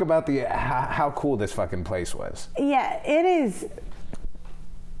 talk about how cool this fucking place was. Yeah, it is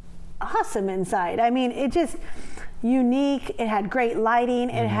awesome inside. I mean, it just unique. It had great lighting.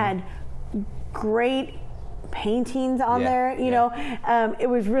 It had great paintings on there, you know. It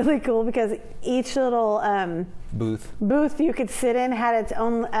was really cool because each little booth you could sit in had its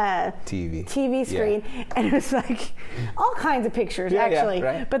own TV screen, and it was like all kinds of pictures actually.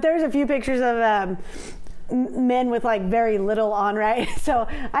 Right. But there's a few pictures of men with like very little on, right? So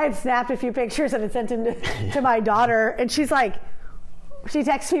I had snapped a few pictures and had sent them to my daughter, and she's like, she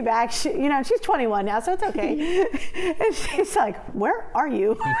texts me back, she's 21 now, so it's okay. And she's like, where are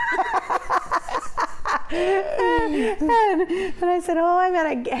you? and I said, oh, I'm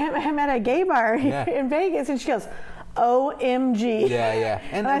at a gay bar in Vegas. And she goes, OMG. Yeah.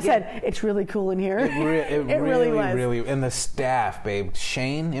 And I said, it's really cool in here. It really was. And the staff, babe.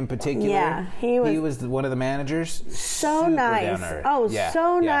 Shane in particular. Yeah. He was one of the managers. So nice.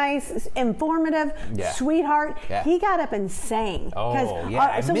 Nice. Informative. Yeah. Sweetheart. Yeah. He got up and sang. Oh, yeah.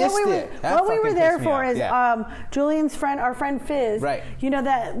 I missed it. What we were there for is Julian's friend, our friend Fizz. Right.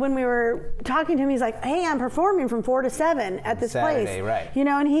 That when we were talking to him, he's like, hey, I'm performing from 4 to 7 at this Saturday, place. Right.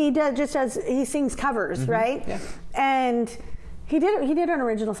 And he sings covers, right? Yeah. And he did an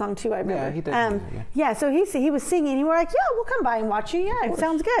original song too, I remember. Yeah, he did. Yeah, so he was singing. He was like, yeah, we'll come by and watch you. Yeah, it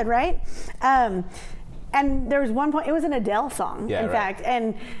sounds good, right? And there was one point, it was an Adele song, fact.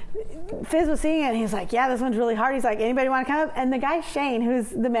 And Fizz was singing it, and he's like, yeah, this one's really hard. He's like, anybody want to come up? And the guy, Shane, who's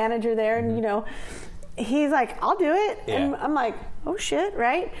the manager there, and he's like, I'll do it. Yeah. And I'm like, oh shit,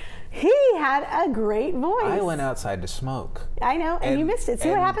 right? He had a great voice. I went outside to smoke. I know, and you missed it. See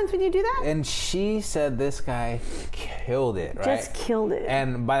what happens when you do that? And she said this guy killed it, right? Just killed it.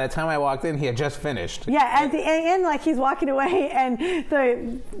 And by the time I walked in, he had just finished. Yeah, at the end, like he's walking away, and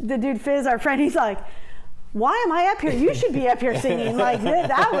the dude Fizz, our friend, he's like, why am I up here? You should be up here singing. Like,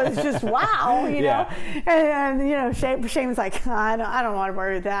 that was just wow, you know? And Shane was like, I don't want to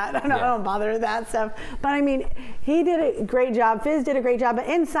worry with that. I don't bother with that stuff. But I mean, he did a great job. Fizz did a great job. But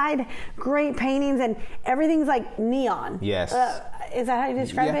inside, great paintings, and everything's like neon. Yes. is that how you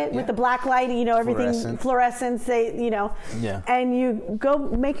describe it? With the black light, everything fluorescence, and you go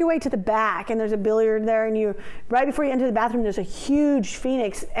make your way to the back, and there's a billiard there, and right before you enter the bathroom, there's a huge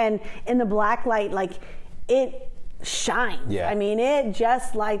phoenix, and in the black light, like it shines. Yeah. I mean, it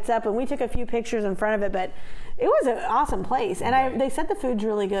just lights up, and we took a few pictures in front of it, but it was an awesome place, and they said the food's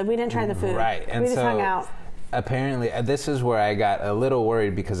really good. We didn't try the food. Right, and we just hung out. Apparently, this is where I got a little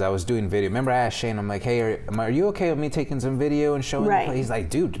worried because I was doing video. Remember, I asked Shane, I'm like, hey, are you okay with me taking some video and showing the place? He's like,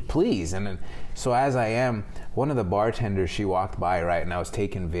 dude, please. And then, so as I am, one of the bartenders, she walked by, right, and I was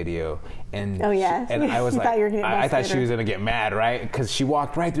taking video. And and I was like, I thought she was going to get mad, right? Because she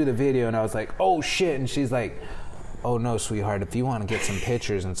walked right through the video, and I was like, oh, shit. And she's like, oh no, sweetheart, if you want to get some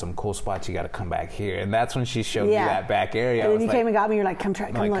pictures and some cool spots, you got to come back here. And that's when she showed me that back area. And then you came and got me. You're like, come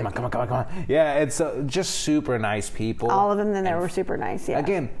on. Yeah, it's just super nice people. All of them in there were super nice. Yeah.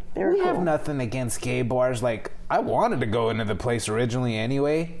 Again, we have nothing against gay bars. Like, I wanted to go into the place originally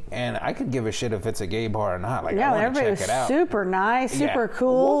anyway, and I could give a shit if it's a gay bar or not. Like, I want to check it out. Super nice, super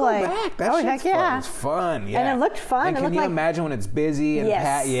cool. We'll go back. That shit's fun. It's fun. Yeah. And it looked fun. And can you imagine when it's busy and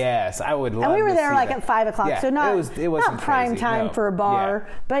packed? Yes, I would love to. And we were there like at 5 o'clock, so it wasn't prime time for a bar,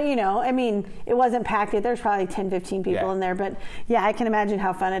 but I mean, it wasn't packed. There's probably 10, 15 people in there, but I can imagine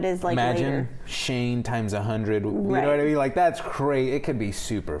how fun it is. Like, imagine later. Shane times 100. You know what I mean? Like, that's great. It could be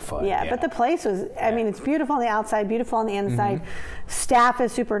super fun. Yeah, but the place was. I mean, it's beautiful on the outside, beautiful on the inside. Staff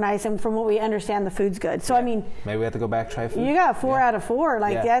is super nice, and from what we understand, the food's good. So I mean, maybe we have to go back try food. You got 4 out of 4.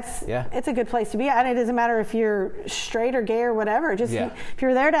 Like it's a good place to be. And it doesn't matter if you're straight or gay or whatever. Just if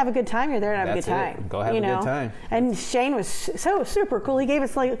you're there to have a good time, you're there to have a good time. Go have a good time. And Shane was so super cool. He gave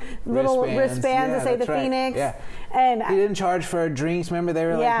us like little wristbands to say the Phoenix. Yeah. And he didn't charge for our drinks. Remember, they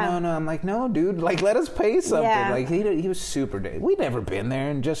were like, no. I'm like, no, dude. Like, let us pay something. Yeah. Like, he was super. We'd never been there,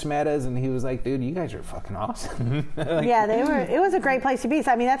 and just met us, and he was like, dude, you guys are fucking awesome. It was a great place to be.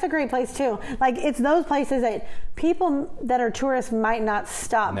 So I mean, that's a great place too. Like, it's those places that people that are tourists might not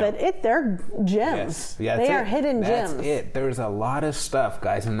stop, but they're gems. Yes. They are hidden gems. That's it. There's a lot of stuff,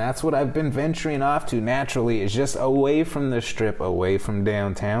 guys, and that's what I've been venturing off to naturally. Is just away from the strip, away from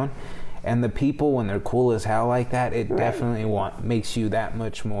downtown. And the people, when they're cool as hell like that, it definitely makes you that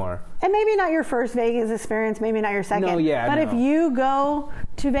much more. And maybe not your first Vegas experience, maybe not your second. But if you go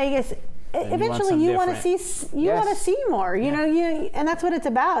to Vegas, eventually you want to see more. You know, and that's what it's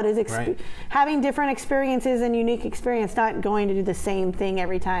about, is having different experiences and unique experience, not going to do the same thing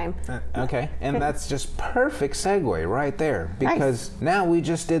every time. Okay, and that's just perfect segue right there, because now we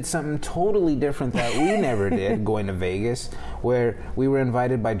just did something totally different that we never did, going to Vegas, where we were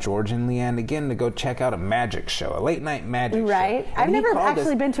invited by George and Leanne again to go check out a magic show, a late night magic show. Right. I've never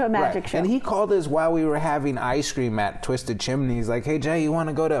actually been to a magic show. And he called us while we were having ice cream at Twisted Chimney. He's like, hey, Jay, you want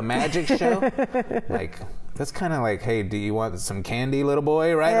to go to a magic show? Like, that's kind of like, hey, do you want some candy, little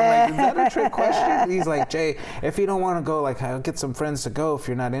boy? Right? I'm like, is that a trick question? He's like, Jay, if you don't want to go, like, I'll get some friends to go if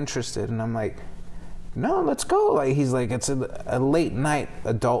you're not interested. And I'm like, no, let's go. Like, he's like, it's a late night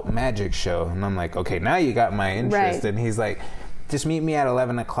adult magic show. And I'm like, okay, now you got my interest. And he's like, just meet me at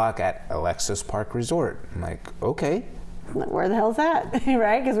 11 o'clock at Alexis Park Resort. I'm like, okay. Where the hell's that?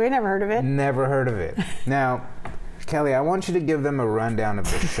 Right? Because we never heard of it. Never heard of it. Now, Kelly, I want you to give them a rundown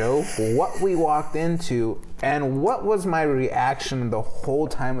of the show, what we walked into, and what was my reaction the whole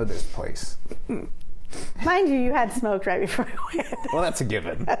time of this place. Mind you had smoked right before we went. Well, that's a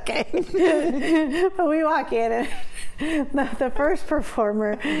given. Okay. But we walk in, and the first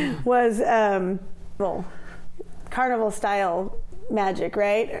performer was carnival-style magic,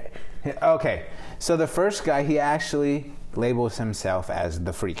 right? Okay. So the first guy, he actually labels himself as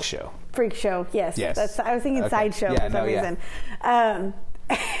the Freak Show. Freak Show, yes. I was thinking sideshow for some reason.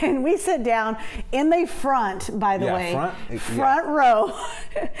 And we sit down in the front, by the way, front row,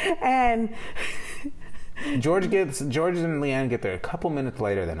 and George and Leanne get there a couple minutes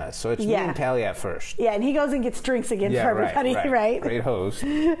later than us, so it's me and Callie at first. Yeah, and he goes and gets drinks again for everybody, right? Great host.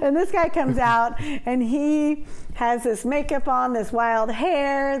 And this guy comes out, and he has this makeup on, this wild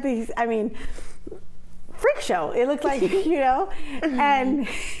hair. Freak Show. It looked like, and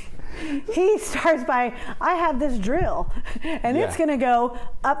he starts by, I have this drill, and it's going to go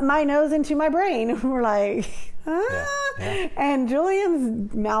up my nose into my brain. We're like, and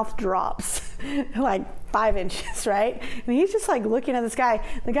Julian's mouth drops like 5 inches, right? And he's just like looking at this guy.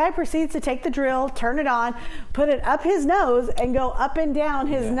 The guy proceeds to take the drill, turn it on, put it up his nose, and go up and down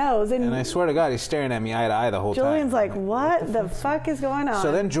his nose. And I swear to God, he's staring at me eye to eye the whole time. Julian's like, what the fuck is going on?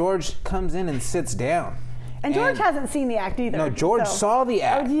 So then George comes in and sits down. And George hasn't seen the act either. No, George saw the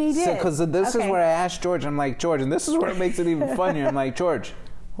act. Oh, he did? Because this is where I asked George, I'm like, George, and this is where it makes it even funnier. I'm like, George,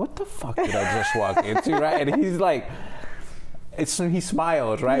 what the fuck did I just walk into, right? And he's like, He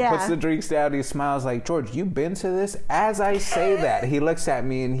smiles, right? Yeah. Puts the drinks down. He smiles like, George, you been to this? As I say that, he looks at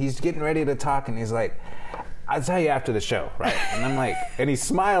me and he's getting ready to talk, and he's like, I'll tell you after the show, right? And I'm like, and he's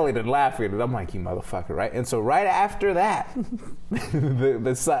smiling and laughing, and I'm like, you motherfucker, right? And so right after that,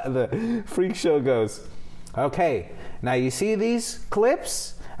 the freak show goes, okay, now you see these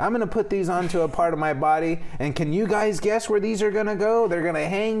clips? I'm going to put these onto a part of my body, and can you guys guess where these are going to go? They're going to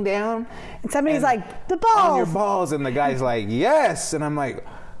hang down. And somebody's like, the balls. On your balls. And the guy's like, yes. And I'm like,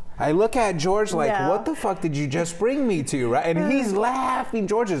 I look at George like, what the fuck did you just bring me to, right? And he's laughing.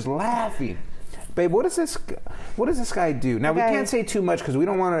 George is laughing. Babe, what does this guy do? Now, we can't say too much because we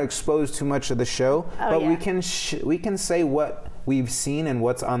don't want to expose too much of the show, but we can say what we've seen and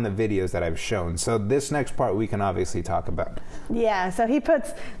what's on the videos that I've shown. So this next part we can obviously talk about. Yeah, so he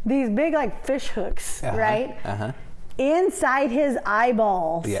puts these big like fish hooks, right? Inside his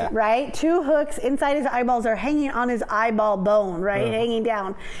eyeballs, right? 2 hooks inside his eyeballs are hanging on his eyeball bone, right? Hanging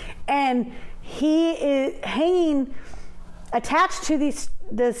down. And he is hanging attached to these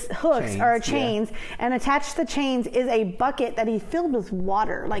hooks chains, and attached to the chains is a bucket that he filled with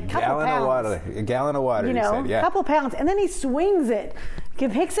water, like a couple pounds. A gallon of water, a couple pounds, and then he swings it,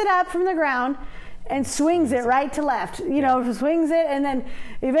 picks it up from the ground and swings it right to left, swings it, and then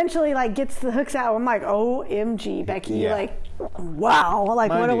eventually gets the hooks out. I'm like, OMG, Becky, wow,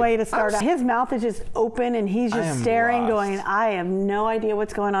 what a way to start out. His mouth is just open and he's just staring, going, I have no idea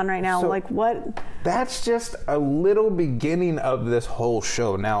what's going on right now. So what? That's just a little beginning of this whole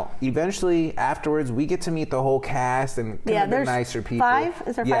show. Now, eventually, afterwards, we get to meet the whole cast and the nicer people. 5?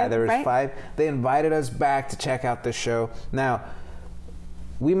 Is there 5? Yeah, there was 5. They invited us back to check out the show. Now,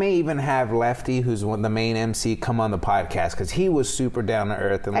 we may even have Lefty, who's the main MC, come on the podcast because he was super down to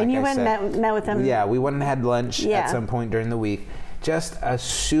earth. And you went and met with him? Yeah, we went and had lunch at some point during the week. Just a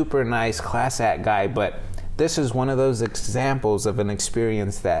super nice, class act guy. But this is one of those examples of an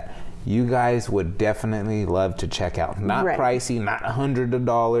experience that you guys would definitely love to check out. Not pricey, not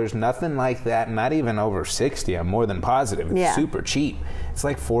 $100, nothing like that. Not even over $60. I'm more than positive. It's super cheap. It's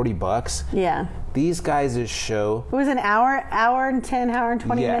like $40. Yeah. These guys' show. It was an hour and 10, hour and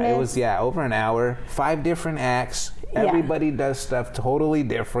 20 minutes. Yeah, it was over an hour. 5 different acts. Everybody does stuff totally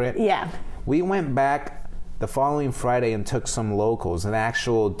different. Yeah. We went back the following Friday and took some locals. An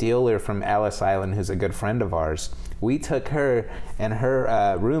actual dealer from Ellis Island who's a good friend of ours. We took her and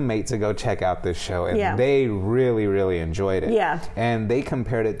her roommate to go check out this show, and they really, really enjoyed it. Yeah. And they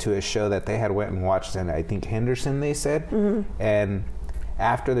compared it to a show that they had went and watched in, I think, Henderson, they said. And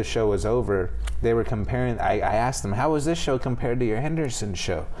after the show was over, they were comparing. I asked them, how was this show compared to your Henderson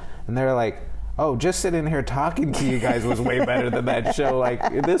show? And they were like, oh, just sitting here talking to you guys was way better than that show.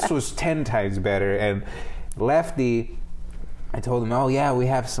 This was 10 times better. And Lefty, I told him, oh yeah, we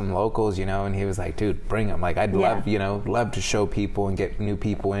have some locals, and he was like, dude, bring them. I'd love to show people and get new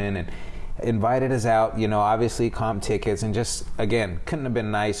people in, and invited us out, obviously comp tickets, and just, again, couldn't have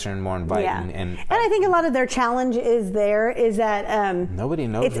been nicer and more inviting. Yeah. And I think a lot of their challenge is that nobody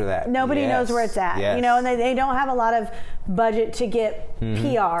knows where that. Nobody knows where it's at, and they don't have a lot of budget to get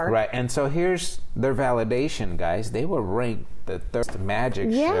PR. Right, and so here's their validation, guys. They were ranked the 3rd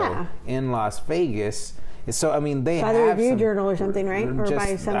magic show in Las Vegas. So, I mean, they by have the Review Journal or something, right? Or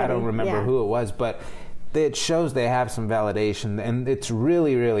by somebody. I don't remember who it was, but it shows they have some validation, and it's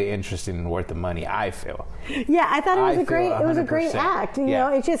really, really interesting and worth the money, I feel. Yeah, I thought it was a great act.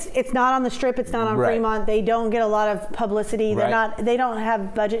 It's not on the Strip, it's not on Fremont. They don't get a lot of publicity. They don't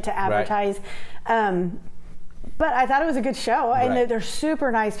have budget to advertise. But I thought it was a good show, and they're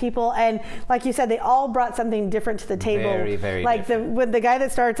super nice people. And like you said, they all brought something different to the table. Very, very different. With the guy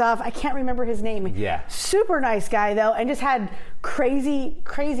that starts off, I can't remember his name. Yeah. Super nice guy, though, and just had crazy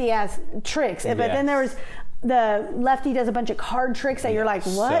ass tricks. But then there was the Lefty does a bunch of card tricks that you're like,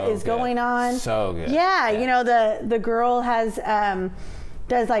 what is going on? So good. Yeah, the girl has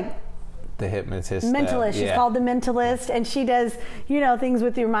does the hypnotist mentalist. She's called the mentalist, and she does things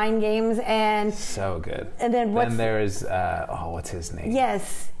with your mind games, and so good. And then there's what's his name?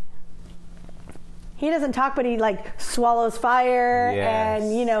 Yes, he doesn't talk, but he swallows fire,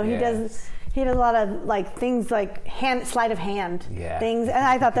 and he does a lot of things like sleight of hand things, and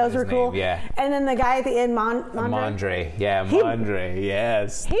I thought those were cool. Yeah. And then the guy at the end, Mondre. Mondre.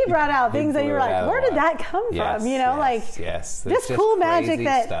 Yes. He brought out things that you were like, where did that come from? Yes. Just cool magic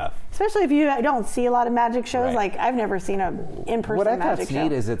that. Stuff. Especially if you don't see a lot of magic shows, I've never seen a in-person magic show. What I thought's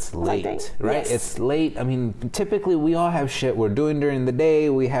neat is it's late, right? Yes. It's late. I mean, typically we all have shit we're doing during the day.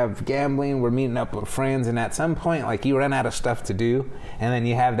 We have gambling. We're meeting up with friends, and at some point, you run out of stuff to do, and then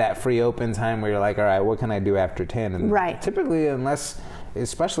you have that free open time where you're like, all right, what can I do after 10? And typically, unless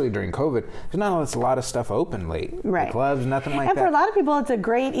especially during COVID, there's not a lot of stuff open late. Right. The clubs, nothing like that. And for a lot of people, it's a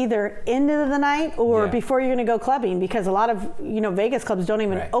great either end of the night or before you're going to go clubbing, because a lot of, Vegas clubs don't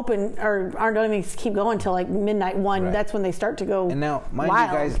even open or don't even keep going until like midnight 1. Right. That's when they start to go. And now, mind you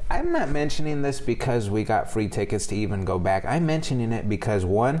guys, I'm not mentioning this because we got free tickets to even go back. I'm mentioning it because,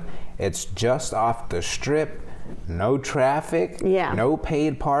 one, it's just off the Strip. No traffic, no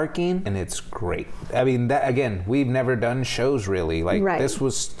paid parking, and it's great. I mean, that, again, we've never done shows really. Like, this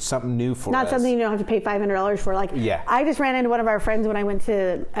was something new for us. Not something you don't have to pay $500 for. Like, I just ran into one of our friends when I went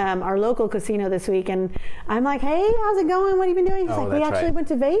to our local casino this week, and I'm like, hey, how's it going? What have you been doing? He's like, we actually went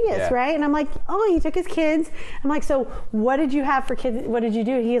to Vegas, right? And I'm like, oh, he took his kids. I'm like, so what did you have for kids? What did you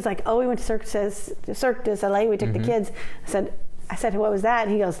do? He is like, oh, we went to Cirque du Soleil. We took the kids. I said, what was that?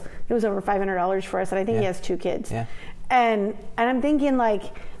 And he goes, it was over $500 for us. And I think he has 2 kids. Yeah. And I'm thinking, like,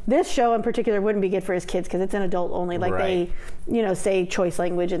 this show in particular wouldn't be good for his kids because it's an adult only. Like, they, say choice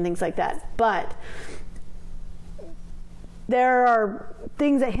language and things like that. But there are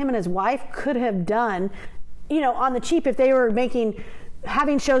things that him and his wife could have done, on the cheap if they were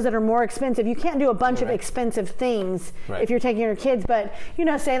having shows that are more expensive. You can't do a bunch of expensive things if you're taking your kids, but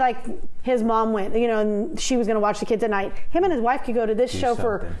say like his mom went, and she was going to watch the kids at night. Him and his wife could go to this show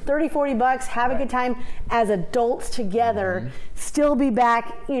for $30-$40, have a good time as adults together, still be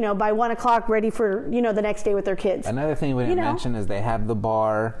back, by 1 o'clock ready for, the next day with their kids. Another thing we didn't mention is they have the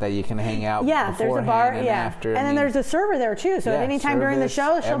bar that you can hang out there's a bar, and after. And then there's a server there too, so at any time during the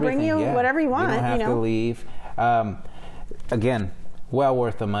show, she'll bring you whatever you want. You don't have to leave. Again, well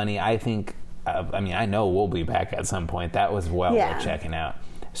worth the money. I think, I know we'll be back at some point. That was well worth checking out.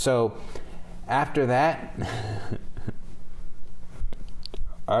 So after that,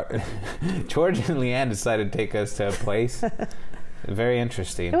 George and Leanne decided to take us to a place. Very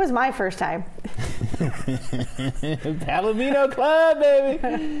interesting. It was my first time. Palomino Club,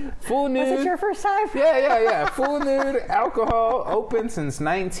 baby. Full nude. Was it your first time? Yeah. Full nude, alcohol, open since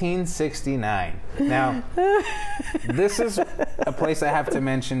 1969. Now, this is a place I have to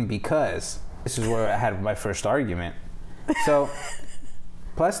mention because this is where I had my first argument. So,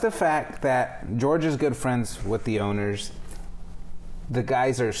 plus the fact that George is good friends with the owners. The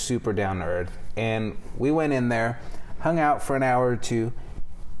guys are super down to earth. And we went in there, hung out for an hour or two.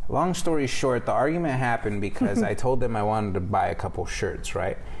 Long story short, the argument happened because I told them I wanted to buy a couple shirts,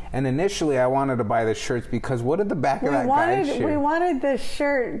 right? And initially I wanted to buy the shirts because what did the back of that guy's shirt? We wanted the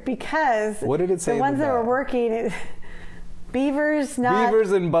shirt because what did it say? The ones that were working, beavers and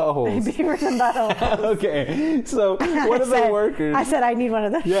buttholes. Beavers and buttholes. Okay, so what are the workers? I said I need one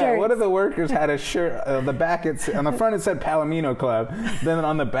of those shirts. Yeah, what if the workers had a shirt? On the back, on the front it said Palomino Club. Then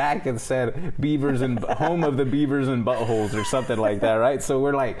on the back it said Beavers and Home of the Beavers and Buttholes or something like that, right? So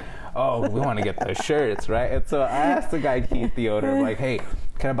we're like, oh, we want to get the shirts, right? And so I asked the guy Keith, the owner, like, hey,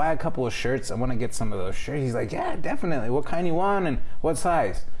 can I buy a couple of shirts? I want to get some of those shirts. He's like, yeah, definitely. What kind you want and what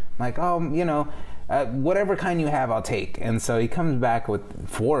size? I'm like, oh, whatever kind you have, I'll take. And so he comes back with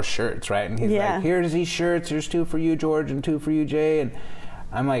 4 shirts, right? And he's like, here's these shirts. Here's 2 for you, George, and 2 for you, Jay. And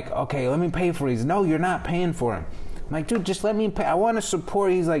I'm like, okay, let me pay for these. No, you're not paying for them. I'm like, dude, just let me pay. I want to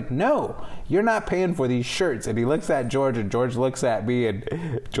support. He's like, no, you're not paying for these shirts. And he looks at George, and George looks at me,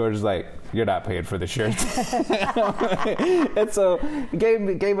 and George's like, you're not paying for the shirts. And so he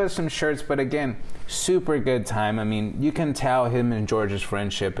gave us some shirts, but again, super good time. I mean, you can tell him and George's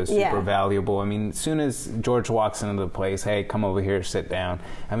friendship is super valuable. I mean, as soon as George walks into the place, hey, come over here, sit down.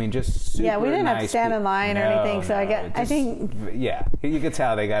 I mean, just super we didn't have to stand in line or anything. So I think you could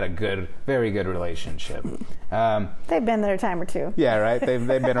tell they got a very good relationship. They've been there a time or two. Yeah, right. They've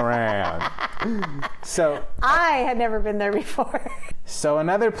been around. So I had never been there before. So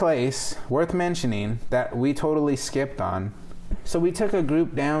another place worth mentioning that we totally skipped on. So we took a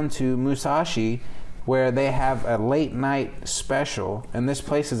group down to Musashi, where they have a late night special, and this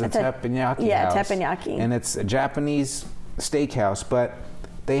place is a teppanyaki house. Yeah, teppanyaki. And it's a Japanese steakhouse, but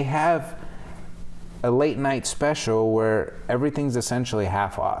they have a late night special where everything's essentially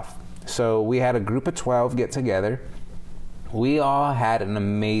half off. So we had a group of 12 get together. We all had an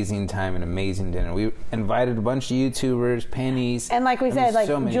amazing time, an amazing dinner. We invited a bunch of YouTubers, Pennies. And like we said, like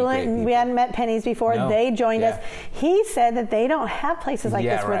Julian, we hadn't met Pennies before. No. They joined us. He said that they don't have places like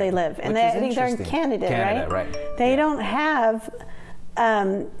this where they live. And I think they're in Canada, right? They don't have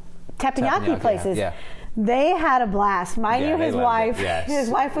teppanyaki places. Yeah. They had a blast. Mind you, his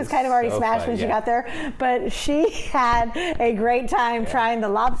wife was kind of already smashed when she got there, but she had a great time trying the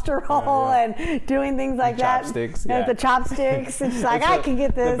lobster roll and doing things like that. Chopsticks. The chopsticks. And she's like, I can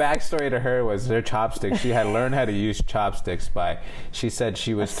get this. The backstory to her was their chopsticks. She had learned how to use chopsticks she said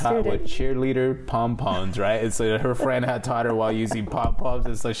she was taught with cheerleader pom-poms, right? And so her friend had taught her while using pom-poms,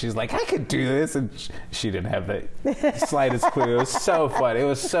 and so she's like, I could do this. And she didn't have the slightest clue. It was so fun. It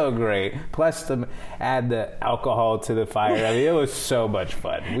was so great. Plus, to add the alcohol to the fire. I mean, it was so much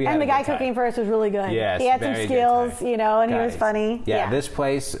fun. And the guy cooking for us was really good. Yes, he had some skills, and he was funny. Yeah, this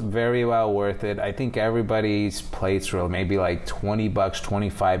place, very well worth it. I think everybody's plates were maybe like $20,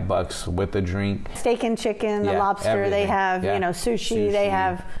 $25 with a drink. Steak and chicken, the lobster, everything. They have, sushi, they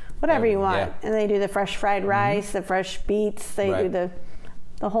have whatever you want. Yeah. And they do the fresh fried rice, the fresh beets, they do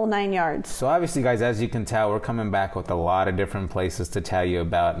the whole 9 yards. So obviously, guys, as you can tell, we're coming back with a lot of different places to tell you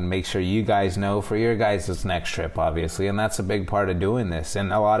about and make sure you guys know for your guys' next trip, obviously. And that's a big part of doing this.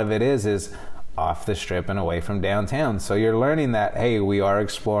 And a lot of it is off the strip and away from downtown. So you're learning that, hey, we are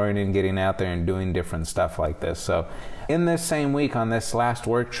exploring and getting out there and doing different stuff like this. So in this same week on this last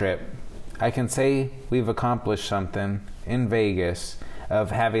work trip, I can say we've accomplished something in Vegas of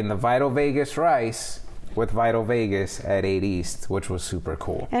having the Vital Vegas rice with Vital Vegas at 8 East, which was super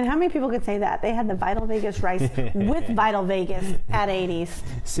cool. And how many people could say that? They had the Vital Vegas rice with Vital Vegas at 8 East.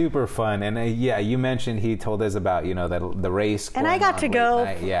 Super fun. And you mentioned he told us about, the race. And I got to go.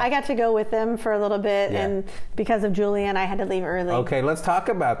 I got to go with them for a little bit. Yeah. And because of Julian, I had to leave early. Okay, let's talk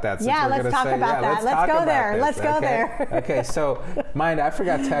about that. Let's talk about that. Let's go there. Let's go there. Okay, so I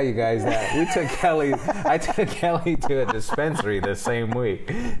forgot to tell you guys that I took Kelly to a dispensary the same week.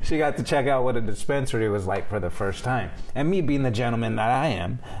 She got to check out what a dispensary was like for the first time. And me being the gentleman that I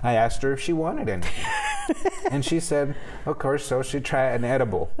am, I asked her if she wanted any. And she said, of course, so she'd try an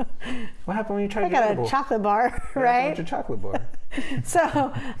edible. What happened when you tried an edible? I got a chocolate bar, right? What's your chocolate bar?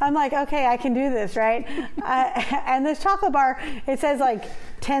 So I'm like, okay, I can do this, right? And this chocolate bar, it says like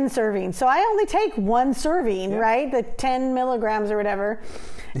 10 servings. So I only take one serving, right? The 10 milligrams or whatever.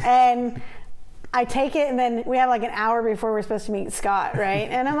 And I take it, and then we have like an hour before we're supposed to meet Scott, right?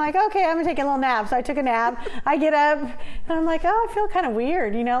 And I'm like, okay, I'm gonna take a little nap. So I took a nap. I get up, and I'm like, oh, I feel kind of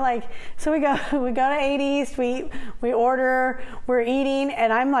weird, So we go to 8 East. We order. We're eating,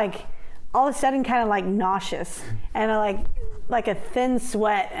 and I'm like, all of a sudden, kind of like nauseous, and I like a thin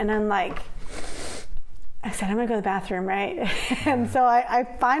sweat, and I'm like, I said, I'm gonna go to the bathroom, right? And so I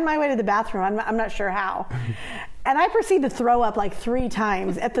find my way to the bathroom. I'm not sure how. And I proceed to throw up like 3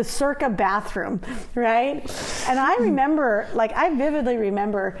 times at the Circa bathroom, right? And I remember, I vividly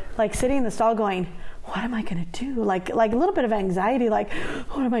remember, sitting in the stall going, what am I going to do? Like a little bit of anxiety, what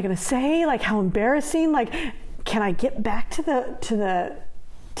am I going to say? How embarrassing? Can I get back to the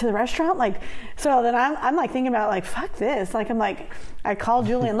restaurant? So then I'm thinking about fuck this. I called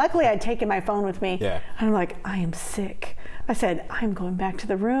Julian. Luckily I'd taken my phone with me. Yeah. And I'm like, I am sick. I said, I'm going back to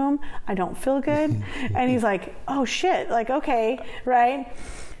the room. I don't feel good. And he's like, oh shit. Okay, right?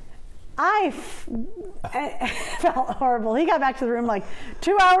 I felt horrible. He got back to the room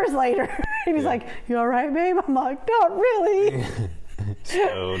 2 hours later. And he's like, you all right, babe? I'm like, not really.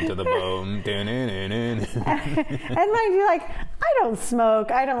 Stoned to the bone. And mind you, I don't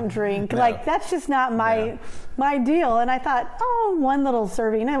smoke, I don't drink. No. That's just not my deal. And I thought, oh, one little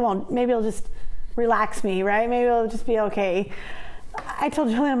serving, maybe it'll just relax me, right? Maybe it'll just be okay. I told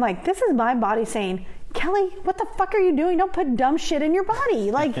Julian, I'm like, this is my body saying, Kelly, what the fuck are you doing? Don't put dumb shit in your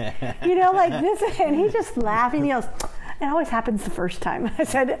body. This. And he just laughing. He goes, it always happens the first time. I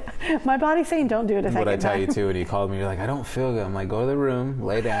said, my body's saying don't do it a second time. What I tell you too, when he called me, you're like, I don't feel good. I'm like, go to the room,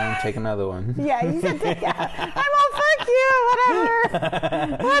 lay down, take another one. Yeah, you said, I'm all, fuck you,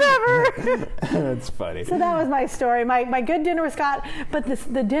 whatever. That's funny. So that was my story. My good dinner with Scott, but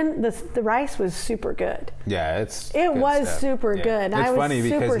the rice was super good. Yeah, it was stuff. Super good. It's funny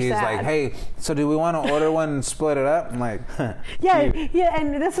because he's sad. Like, hey, so do we want to order one and split it up? I'm like, yeah,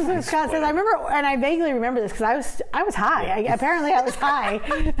 and this is what Scott says. I remember, and I vaguely remember this because I was high. Apparently I was high.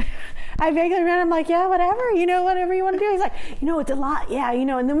 I vaguely remember, I'm like, yeah, whatever, whatever you want to do. He's like, it's a lot. Yeah,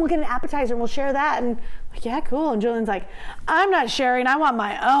 and then we'll get an appetizer and we'll share that. And I'm like, yeah, cool. And Julian's like, I'm not sharing. I want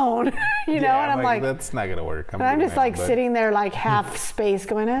my own, and I'm like, that's not going to work. I'm just sitting there half space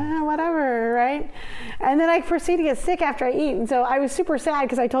going, whatever, right? And then I proceed to get sick after I eat. And so I was super sad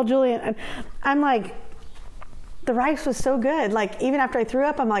because I told Julian, and I'm like, the rice was so good. Even after I threw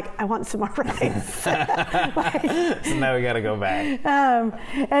up, I'm like, I want some more rice. So now we got to go back.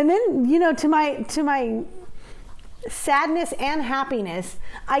 And then, to my sadness and happiness.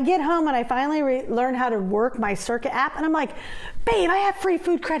 I get home and I finally learn how to work my Circa app, and I'm like, babe, I have free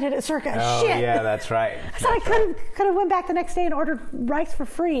food credit at Circa. Oh, shit. yeah, that's right. So I could have went back the next day and ordered rice for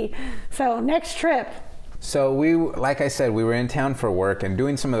free. So next trip. So like I said, we were in town for work, and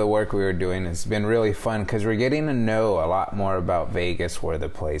doing some of the work we were doing has been really fun because we're getting to know a lot more about Vegas, where the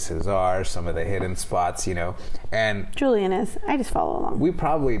places are, some of the hidden spots, you know. And Julian is. I just follow along. We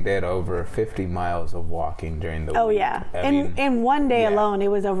probably did over 50 miles of walking during the week. Oh, yeah. In one day alone, it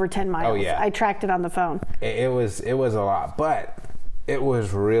was over 10 miles. Oh, yeah. I tracked it on the phone. It was a lot, but it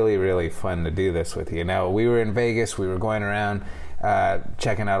was really, really fun to do this with you. Now, we were in Vegas. We were going around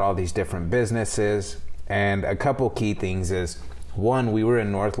checking out all these different businesses. And a couple key things is, one, we were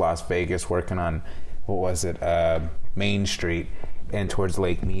in North Las Vegas working on, Main Street and towards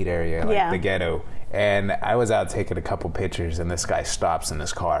Lake Mead area, like the ghetto. And I was out taking a couple pictures, and this guy stops in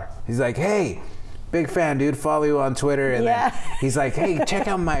his car. He's like, hey, big fan, dude, follow you on Twitter. And then he's like, hey, check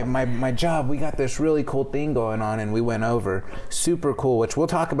out my job. We got this really cool thing going on. And we went over. Super cool, which we'll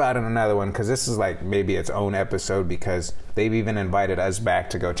talk about in another one, because this is like maybe its own episode, because they've even invited us back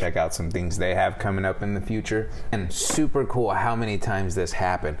to go check out some things they have coming up in the future. And super cool how many times this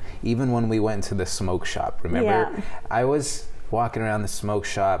happened. Even when we went to the smoke shop, remember? Yeah. I was walking around the smoke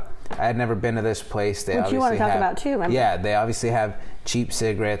shop. I had never been to this place. Which you want to talk about too, remember? Yeah, they obviously have cheap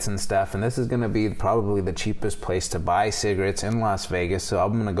cigarettes and stuff, and this is going to be probably the cheapest place to buy cigarettes in Las Vegas, so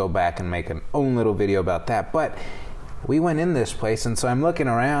I'm going to go back and make an own little video about that. But we went in this place, and so I'm looking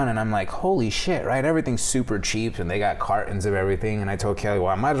around, and I'm like, holy shit, right? Everything's super cheap, and they got cartons of everything, and I told Kelly, well,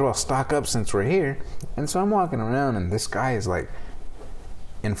 I might as well stock up since we're here. And so I'm walking around, and this guy is like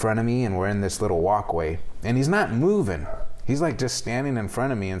in front of me, and we're in this little walkway, and he's not moving. He's like just standing in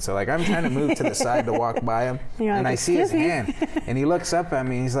front of me, and so like I'm trying to move to the side to walk by him, and I see his hand, and he looks up at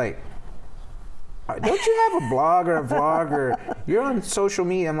me, and he's like, don't you have a blog or a vlog, or you're on social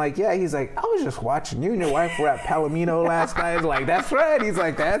media? I'm like, yeah. He's like, I was just watching you and your wife were at Palomino last night. I'm like, that's right. He's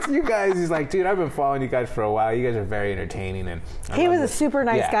like, that's you guys. He's like, dude, I've been following you guys for a while. You guys are very entertaining. And he was a super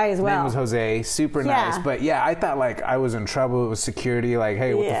nice guy as well. His name was Jose, super nice. But yeah, I thought like I was in trouble with security. Like,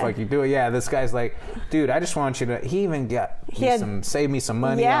 hey, what the fuck you doing? Yeah, this guy's like, dude, I just want you to. He even saved me some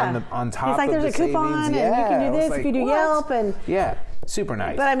money on top. He's like, of there's the a coupon, savings. and you can do this like, if you do Yelp, and super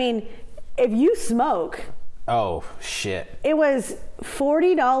nice. But I mean, if you smoke. Oh, shit. It was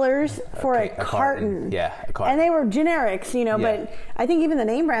 $40 for a carton. Yeah, a carton. And they were generics, you know, but I think even the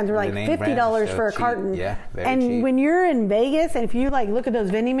name brands were like $50 for a carton. Yeah, very and cheap. When you're in Vegas, and if you like look at those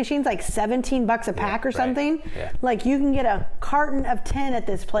vending machines, like $17 a pack or something, like you can get a carton of 10 at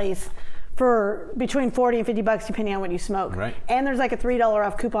this place for between $40 and $50 depending on what you smoke. Right. And there's like a $3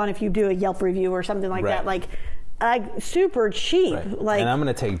 off coupon if you do a Yelp review or something like that. Like super cheap. Right. Like, and I'm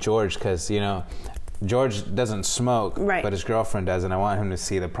going to take George because, you know, George doesn't smoke, but his girlfriend does, and I want him to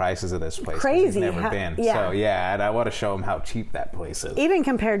see the prices of this place. Crazy. He's never been. So, and I want to show him how cheap that place is. Even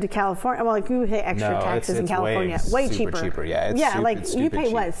compared to California. Well, like you pay extra taxes in California. Way cheaper. Yeah, like you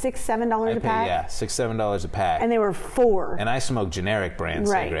pay what, $6, $7 a pack? Yeah, $6, $7 a pack. And they were $4. And I smoke generic brand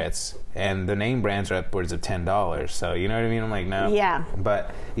cigarettes, and the name brands are upwards of $10. So, you know what I mean? I'm like, no. Yeah.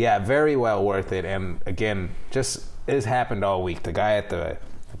 But, yeah, very well worth it. And, again, just it's happened all week. The guy at the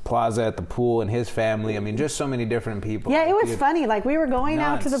plaza at the pool and his family. I mean, just so many different people. Yeah, it was funny. Like we were going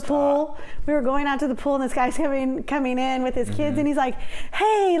out to the pool. And this guy's coming in with his kids, and he's like,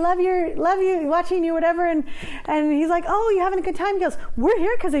 "Hey, love you, watching you, whatever." And he's like, "Oh, you having a good time?" He goes, "We're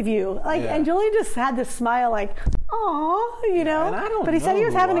here because of you." Like, and Julian just had this smile, like, "Aw," you know. But he said he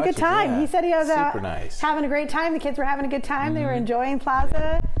was having a good time. He said he was having a great time. The kids were having a good time. They were enjoying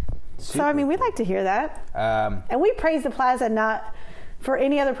Plaza. So I mean, we'd like to hear that. And we praise the Plaza not for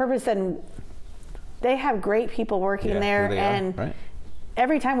any other purpose than they have great people working there, and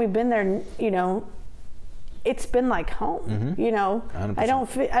every time we've been there, you know, it's been like home. You know, 100%.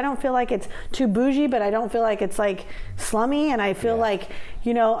 I don't feel like it's too bougie, but I don't feel like it's like slummy, and I feel like,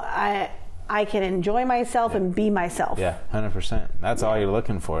 you know, I can enjoy myself and be myself. Yeah, 100%. That's all you're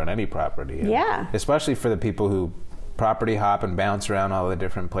looking for in any property. Yeah, especially for the people who property hop and bounce around all the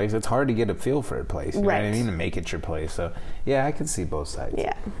different places. It's hard to get a feel for a place, you know what I mean, to make it your place. So yeah, I can see both sides.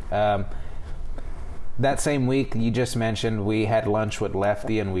 That same week you just mentioned, we had lunch with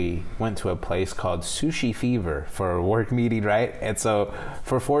Lefty, and we went to a place called Sushi Fever for a work meeting, right? And so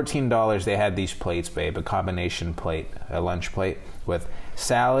for $14 they had these plates, babe, a combination plate, a lunch plate with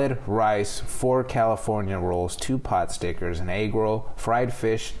salad, rice, 4 California rolls, 2 pot stickers, an egg roll, fried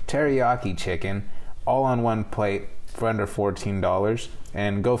fish, teriyaki chicken, all on one plate for under $14.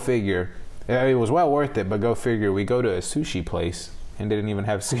 And go figure, it was well worth it, but go figure, we go to a sushi place and didn't even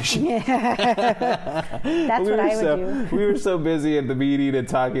have sushi. That's what I would do. We were so busy at the meeting and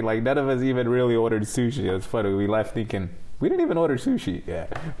talking, like none of us even really ordered sushi. It was funny. We left thinking, we didn't even order sushi. Yeah.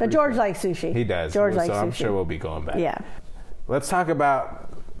 But George likes sushi. He does. George likes sushi. So I'm sure we'll be going back. Yeah. Let's talk about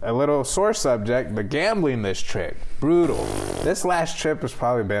a little sore subject, the gambling this trip. Brutal. This last trip has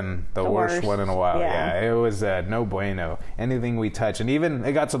probably been the worst one in a while. Yeah. It was no bueno. Anything we touch. And even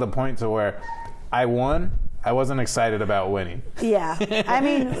it got to the point to where I won. I wasn't excited about winning. Yeah. I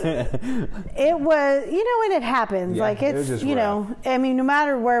mean, it was, when it happens, like it's, it I mean, no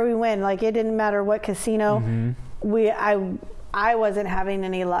matter where we went, like it didn't matter what casino, I wasn't having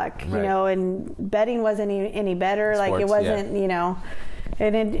any luck, and betting wasn't any better. Sports, like it wasn't,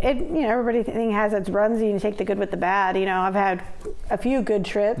 and it everybody has its runs. You take the good with the bad. I've had a few good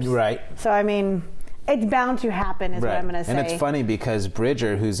trips. Right. So, I mean, it's bound to happen is what I'm going to say. And it's funny because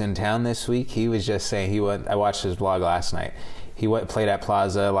Bridger, who's in town this week, he was just saying, I watched his vlog last night. He played at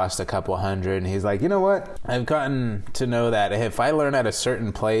Plaza, lost a couple hundred, and he's like, you know what? I've gotten to know that if I learn at a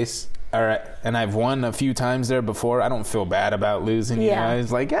certain place, and I've won a few times there before, I don't feel bad about losing.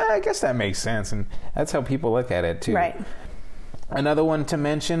 He's like, I guess that makes sense. And that's how people look at it, too. Right. Another one to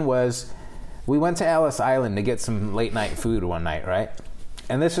mention was we went to Ellis Island to get some late night food one night, right?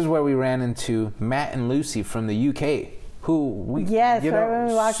 And this is where we ran into Matt and Lucy from the UK, who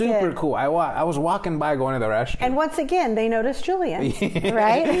super cool. I was walking by going to the restaurant. And once again, they noticed Julian,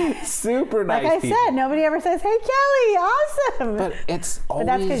 right? Super nice Like I said, nobody ever says, hey, Kelly, awesome. But it's always...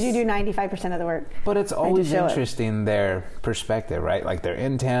 But that's because you do 95% of the work. But it's always interesting, their perspective, right? Like they're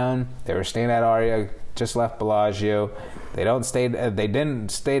in town, they were staying at Aria, just left Bellagio. They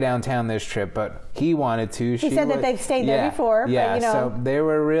didn't stay downtown this trip, but he wanted to. He said that they've stayed there before. Yeah, but, so they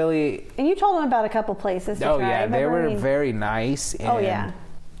were really... And you told them about a couple places to try. Oh, yeah, they were very nice. And Oh,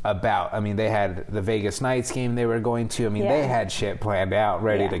 they had the Vegas Knights game they were going to. I mean, they had shit planned out,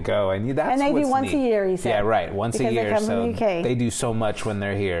 ready to go. And that's And they do once a year, he said. Yeah, right, once a year. They come from the UK. They do so much when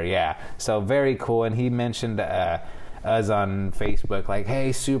they're here, yeah. So very cool. And he mentioned... us on Facebook, like,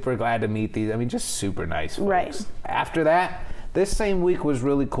 hey, super glad to meet these. I mean, just super nice folks. Right. After that, this same week was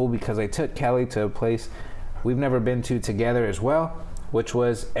really cool because I took Kelly to a place we've never been to together as well, which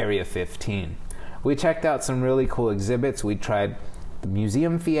was Area 15. We checked out some really cool exhibits. We tried the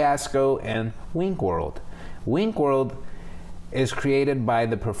Museum Fiasco and Wink World. Wink World is created by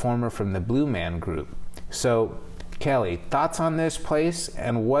the performer from the Blue Man Group. So, Kelly, thoughts on this place,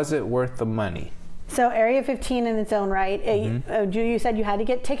 and was it worth the money? So Area 15 in its own right, you said you had to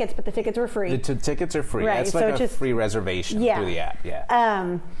get tickets, but the tickets were free. The tickets are free. Right. It's like a free reservation through the app.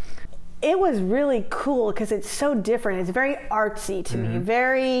 Yeah. It was really cool because it's so different. It's very artsy to me,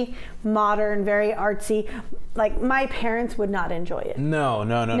 very modern, very artsy. Like my parents would not enjoy it. No.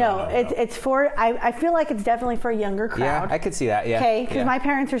 It's for. I feel like it's definitely for a younger crowd. Yeah, I could see that. Yeah. Okay, because my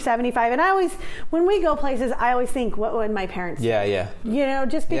parents are 75, and I always, when we go places, I always think, what would my parents? Yeah.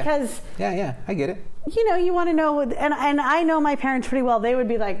 Just because. Yeah, I get it. You want to know, and I know my parents pretty well. They would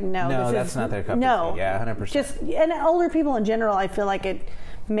be like, no, that's not their cup of tea. Yeah, 100%. And older people in general, I feel like it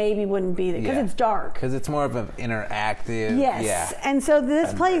maybe wouldn't be because it's dark. Because it's more of an interactive. Yes. Yeah. And so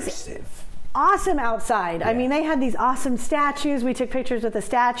this place. Awesome outside. Yeah. I mean, they had these awesome statues. We took pictures with the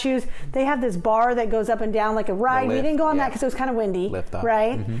statues. They have this bar that goes up and down like a ride. We didn't go on that because it was kind of windy. Lift off.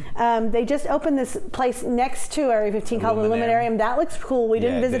 Right? Mm-hmm. They just opened this place next to Area 15 called the Illuminarium. That looks cool. We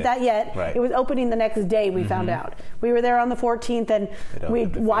didn't visit that yet. Right. It was opening the next day, we found out. We were there on the 14th, and we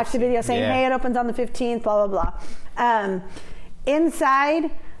watched the video saying, hey, it opens on the 15th, blah, blah, blah.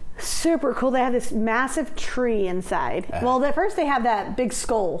 Inside... super cool. They have this massive tree inside. Well, at first they have that big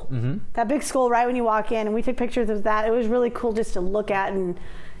skull. That big skull right when you walk in, and we took pictures of that. It was really cool just to look at, and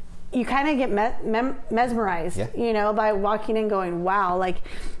you kind of get mesmerized, by walking in going, wow, like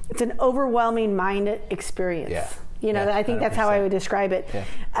it's an overwhelming mind experience. I think 100%. That's how I would describe it.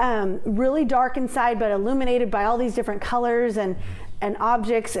 Really dark inside, but illuminated by all these different colors and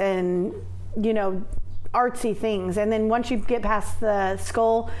objects and, artsy things. And then once you get past the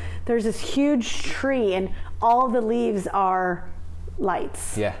skull, there's this huge tree, and all the leaves are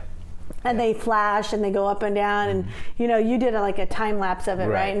lights. And they flash and they go up and down, and you did a time lapse of it,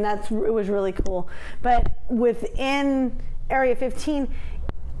 right? And it was really cool. But within Area 15,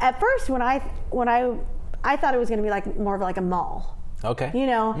 at first when I thought it was going to be more of a mall. Okay.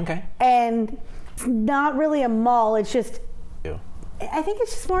 Okay. And it's not really a mall. It's just. I think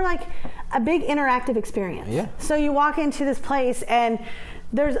it's just more like a big interactive experience. Yeah. So you walk into this place and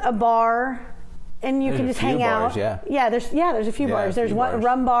there's a bar, and you can just hang out. There's a few bars. There's one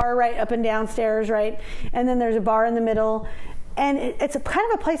rum bar right up and downstairs, right, and then there's a bar in the middle, And it's a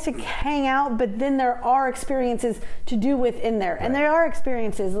kind of a place to hang out, but then there are experiences to do within there. And there are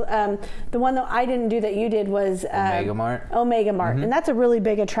experiences. The one that I didn't do that you did was Omega Mart. Omega Mart. And that's a really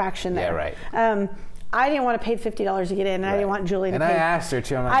big attraction there. Yeah, right. I didn't want to pay $50 to get in, and I didn't want Julie to pay. And I asked her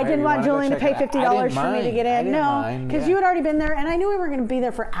too. I'm like, I didn't want Julie to pay $50 for me to get in. No, because you had already been there, and I knew we were going to be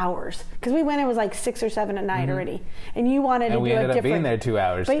there for hours. Because we went, it was like 6 or 7 at night already, and you wanted to do a different. And we ended up being there 2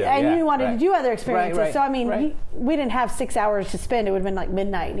 hours. But and you wanted to do other experiences. Right. So I mean, we didn't have 6 hours to spend. It would have been like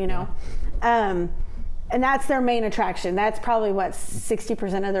midnight, you know. And that's their main attraction. That's probably what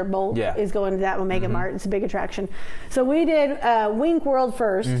 60% of their bulk is going to that Omega Mart. It's a big attraction. So we did Wink World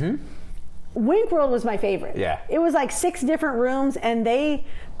first. Wink World was my favorite. Yeah. It was like 6 different rooms, and they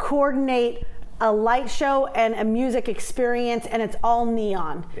coordinate a light show and a music experience, and it's all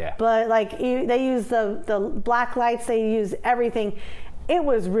neon. Yeah. But like they use the black lights, they use everything. It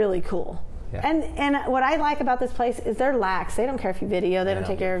was really cool. Yeah. And what I like about this place is they're lax. They don't care if you video. They don't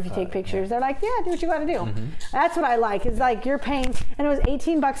take care if you take pictures. They're like, yeah, do what you got to do. That's what I like. Is like you're paying, and it was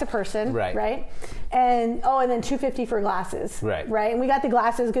 $18 a person, right? And then $250 for glasses, right? And we got the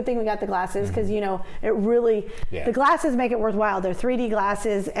glasses. Good thing we got the glasses because you know it really the glasses make it worthwhile. They're 3D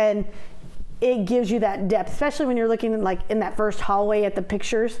glasses, and it gives you that depth, especially when you're looking like in that first hallway at the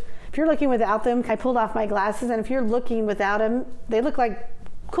pictures. If you're looking without them, I pulled off my glasses, and if you're looking without them, they look like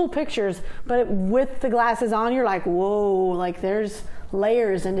cool pictures, but with the glasses on, you're like, whoa, like there's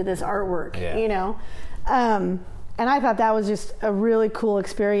layers into this artwork, you know? And I thought that was just a really cool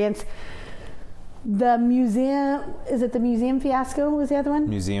experience. The museum, is it the Museum Fiasco was the other one?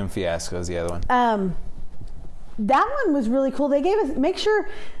 Museum Fiasco is the other one. That one was really cool. They gave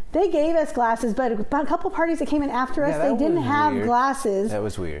us glasses, but a couple parties that came in after us, they didn't have glasses. That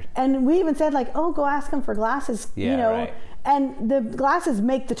was weird. And we even said like, oh, go ask them for glasses, you know? Right. And the glasses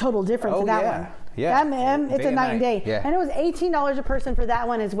make the total difference in that one. Yeah. It's a night and day. Yeah. And it was $18 a person for that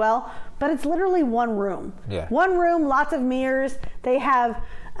one as well. But it's literally one room. Yeah. One room, lots of mirrors. They have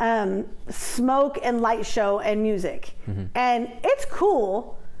smoke and light show and music. And it's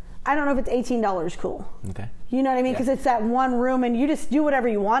cool. I don't know if it's $18 cool. Okay. You know what I mean? Because it's that one room, and you just do whatever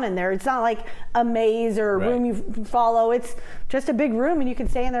you want in there. It's not like a maze or a room you follow. It's just a big room, and you can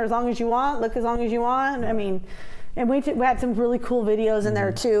stay in there as long as you want, look as long as you want. I mean... And we had some really cool videos in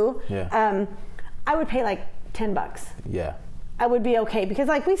there too. Yeah. I would pay like $10. Yeah. I would be okay because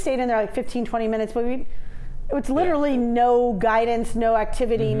like we stayed in there like 15, 20 minutes, but it's literally no guidance, no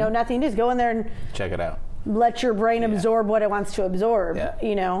activity, no nothing. You just go in there and check it out. Let your brain absorb what it wants to absorb.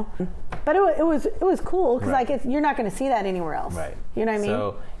 You know. But it was cool because like you're not going to see that anywhere else. Right. You know what I mean?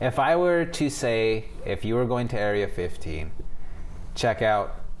 So if I were to say, if you were going to Area 15, check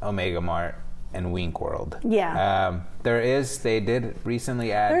out Omega Mart and Wink World. Yeah. They did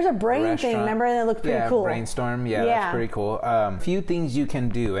recently add there's a brain thing, remember? And it looked pretty cool. Brainstorm. Yeah, that's pretty cool. Few things you can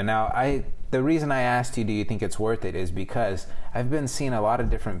do. And now the reason I asked you, do you think it's worth it, is because I've been seeing a lot of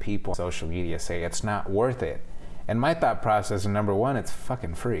different people on social media say it's not worth it. And my thought process, number one, it's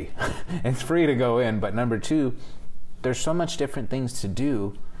fucking free. It's free to go in. But number two, there's so much different things to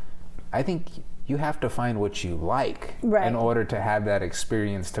do. I think you have to find what you like in order to have that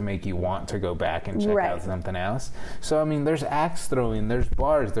experience to make you want to go back and check out something else. So, I mean, there's axe throwing, there's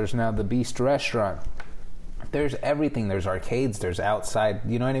bars, there's now the Beast Restaurant. There's everything. There's arcades, there's outside,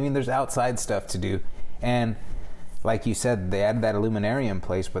 you know what I mean? There's outside stuff to do. And like you said, they added that Illuminarium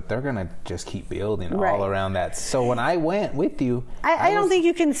place, but they're going to just keep building all around that. So when I went with you... I don't think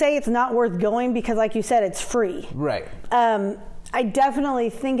you can say it's not worth going because, like you said, it's free. Right. I definitely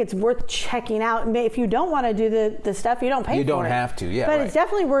think it's worth checking out. If you don't want to do the stuff, you don't pay for it. You don't have to, yeah. But it's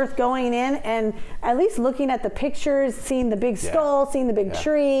definitely worth going in and at least looking at the pictures, seeing the big skull, seeing the big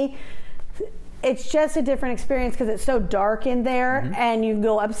tree. It's just a different experience because it's so dark in there, and you can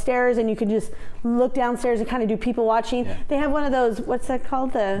go upstairs and you can just look downstairs and kind of do people watching. Yeah. They have one of those, what's that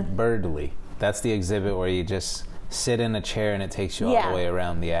called? Birdly. That's the exhibit where you just sit in a chair and it takes you all the way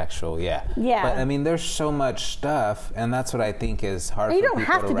around the actual But I mean, there's so much stuff, and that's what I think is hard. You don't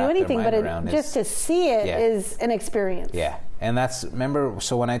have to do anything, but just to see it is an experience. Yeah, and remember.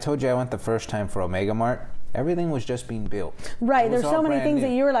 So when I told you I went the first time for Omega Mart, everything was just being built. Right. There's so many things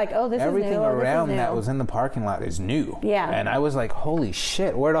that you were like, oh, this everything is new. Everything around this is new. that was in the parking lot is new. Yeah. And I was like, holy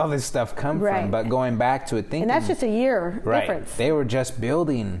shit, where'd all this stuff come from? But going back to it, thinking, and that's just a year difference. They were just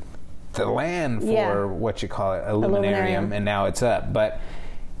building the land for what you call it, Illuminarium, and now it's up.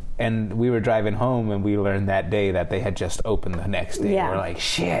 And we were driving home and we learned that day that they had just opened the next day. Yeah. We're like,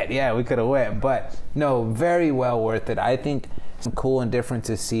 shit, we could have went. But no, very well worth it. I think it's cool and different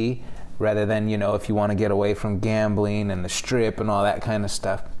to see, rather than, if you want to get away from gambling and the strip and all that kind of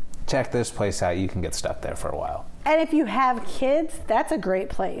stuff. Check this place out. You can get stuff there for a while. And if you have kids, that's a great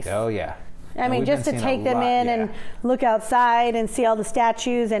place. Oh, yeah. I mean, just to take them in and look outside and see all the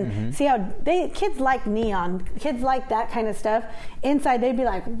statues and see how kids like neon. Kids like that kind of stuff. Inside, they'd be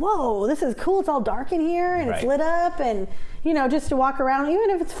like, whoa, this is cool. It's all dark in here and it's lit up. And, you know, just to walk around, even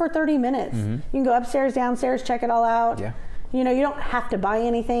if it's for 30 minutes. You can go upstairs, downstairs, check it all out. Yeah. You know, you don't have to buy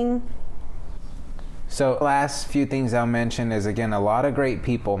anything. So last few things I'll mention is, again, a lot of great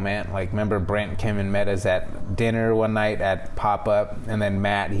people, man. Like, remember Brent came and met us at dinner one night at Pop-Up, and then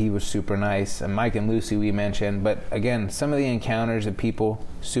Matt, he was super nice, and Mike and Lucy we mentioned. But again, some of the encounters of people,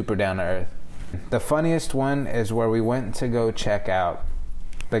 super down to earth. The funniest one is where we went to go check out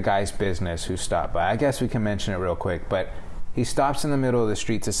the guy's business who stopped by. I guess we can mention it real quick, but he stops in the middle of the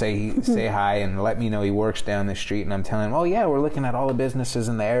street to say hi and let me know he works down the street. And I'm telling him, oh, yeah, we're looking at all the businesses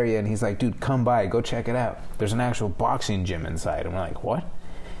in the area. And he's like, dude, come by. Go check it out. There's an actual boxing gym inside. And we're like, what?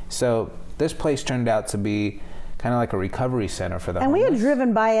 So this place turned out to be kind of like a recovery center for the homeless. We had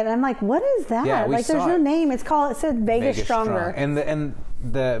driven by it. And I'm like, what is that? Yeah, like, there's no name. It said Vegas Stronger. And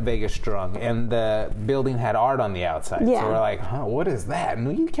the Vegas Strong, and the building had art on the outside. Yeah. So we're like, what is that?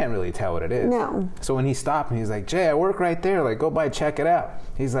 And you can't really tell what it is. No. So when he stopped, and he's like, Jay, I work right there. Like, go by, check it out.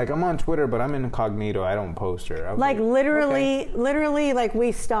 He's like, I'm on Twitter, but I'm incognito. I don't post her. Like, literally, like,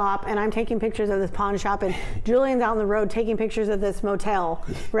 we stop, and I'm taking pictures of this pawn shop, and Julian's out on the road taking pictures of this motel,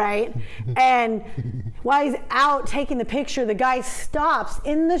 right? And while he's out taking the picture, the guy stops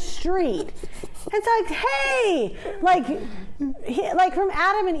in the street. It's like, hey, like from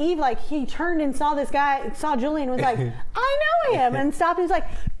Adam and Eve, like, he turned and saw this guy, saw Julian, was like, I know him, and stopped. He was like,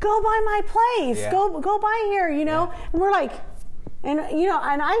 go by my place, go by here, you know. And we're like, and you know,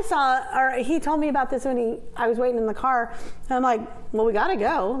 and I saw, or he told me about this when I was waiting in the car. And I'm like, well, we gotta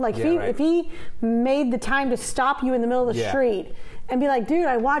go. Like, if he made the time to stop you in the middle of the street and be like, dude,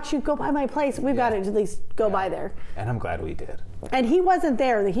 I watched you go by my place, we've got to at least go by there. And I'm glad we did. And he wasn't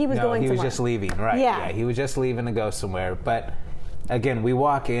there. He was going somewhere. No, he was just leaving, right. Yeah, he was just leaving to go somewhere. But again, we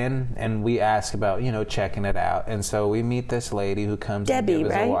walk in and we ask about, you know, checking it out. And so we meet this lady who comes Debbie, and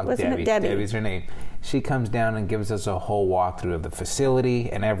gives us a walk. Wasn't it Debbie? Debbie's her name. She comes down and gives us a whole walkthrough of the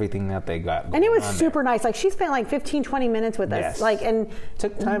facility and everything that they got going on. And it was super nice. Like, she spent like 15, 20 minutes with us. Like, and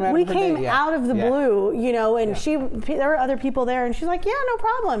took time out we of the came day. out of the blue, you know, and there were other people there, and she's like, yeah, no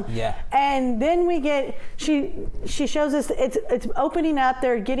problem. Yeah. And then she shows us it's opening up.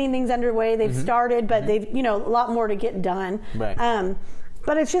 They're getting things underway. They've started, but they've, you know, a lot more to get done. Right.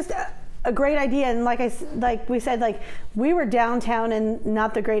 But it's just a great idea, and like we said, like, we were downtown and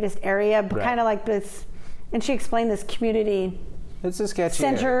not the greatest area, but kind of like this. And she explained this community. It's a sketchy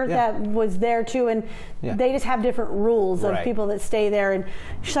center that was there too, and they just have different rules of people that stay there. And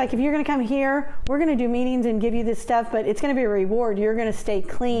she's like, if you're going to come here, we're going to do meetings and give you this stuff, but it's going to be a reward. You're going to stay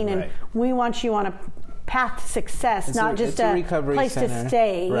clean, and we want you on a path to success, not just a recovery place center to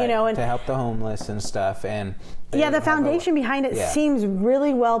stay, you know, and to help the homeless and stuff. And the foundation behind it seems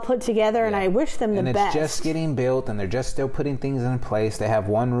really well put together, and I wish them the best. And it's just getting built, and they're just still putting things in place. They have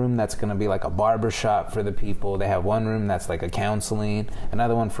one room that's going to be like a barber shop for the people. They have one room that's like a counseling,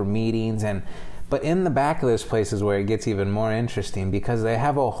 another one for meetings, but in the back of this place is where it gets even more interesting, because they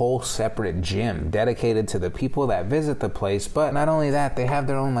have a whole separate gym dedicated to the people that visit the place. But not only that, they have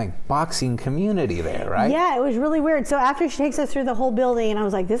their own like boxing community there, right? Yeah, it was really weird. So after she takes us through the whole building, and I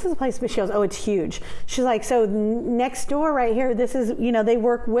was like, this is a place, but she goes, oh, it's huge. She's like, so next door right here, this is, you know, they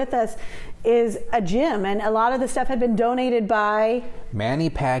work with us, is a gym, and a lot of the stuff had been donated by Manny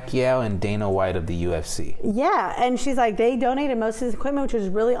Pacquiao and Dana White of the UFC. Yeah, and she's like, they donated most of this equipment, which was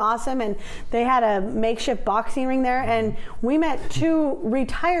really awesome, and they had a makeshift boxing ring there, and we met 2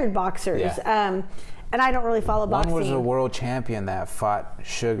 retired boxers. And I don't really follow boxing. One was a world champion that fought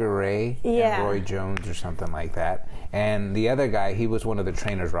Sugar Ray and Roy Jones or something like that. And the other guy, he was one of the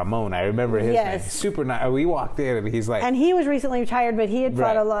trainers, Ramon. I remember his name. Super nice. We walked in and he's like... And he was recently retired, but he had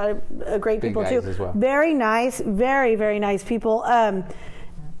fought a lot of great people too. As well. Very nice. Very, very nice people.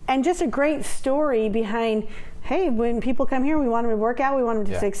 And just a great story behind... Hey, when people come here, we want them to work out. We want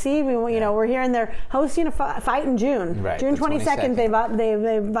them to succeed. We, you know, we're here, and they're hosting a fight in June. Right, June 22nd.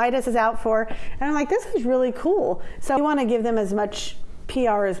 They invite us out for, and I'm like, this is really cool. So we want to give them as much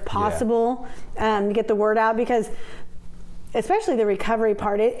PR as possible to get the word out, because especially the recovery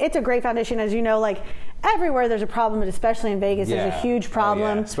part, it's a great foundation, as you know, like. Everywhere there's a problem, but especially in Vegas, there's a huge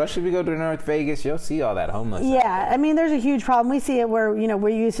problem. Especially if you go to North Vegas, you'll see all that homelessness. Yeah, I mean, there's a huge problem. We see it where, you know,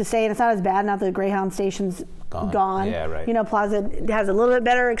 we used to stay, and it's not as bad now that the Greyhound station's gone. Yeah, right. You know, Plaza has a little bit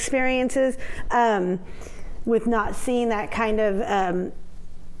better experiences with not seeing that kind of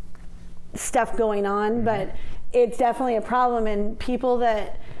stuff going on, but it's definitely a problem. And people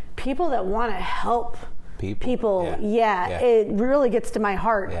that want to help people. It really gets to my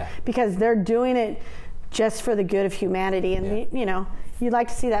heart because they're doing it just for the good of humanity, and you know, you'd like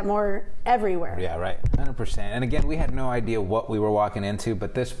to see that more everywhere. Yeah, right. 100%. And again, we had no idea what we were walking into,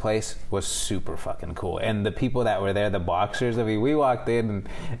 but this place was super fucking cool. And the people that were there, the boxers, I mean, we walked in, and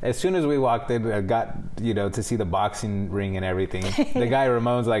as soon as we walked in, I got, you know, to see the boxing ring and everything. The guy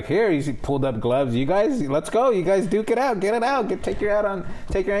Ramon's like, here, he pulled up gloves. You guys, let's go. You guys duke it out. Get it out. Take your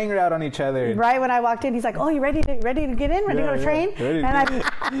anger out on each other. Right when I walked in, he's like, oh, you ready to get in? Ready to go train?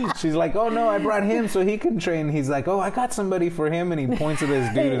 She's like, oh, no, I brought him so he can train. He's like, oh, I got somebody for him. And he points at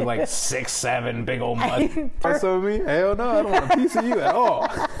this dude who's like 6'7", big old mud. So me? Hell no, I don't want a piece of you at all.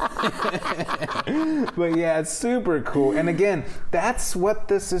 But yeah, it's super cool. And again, that's what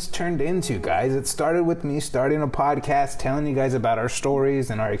this has turned into, guys. It started with me starting a podcast, telling you guys about our stories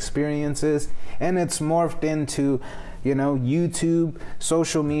and our experiences. And it's morphed into, you know, YouTube,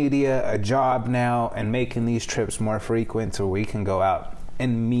 social media, a job now, and making these trips more frequent so we can go out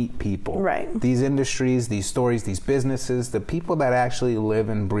and meet people. Right. These industries, these stories, these businesses, the people that actually live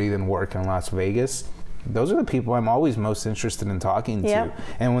and breathe and work in Las Vegas, those are the people I'm always most interested in talking to.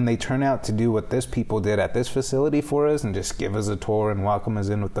 And when they turn out to do what this people did at this facility for us and just give us a tour and welcome us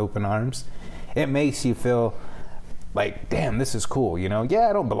in with open arms, it makes you feel like, damn, this is cool. You know, yeah,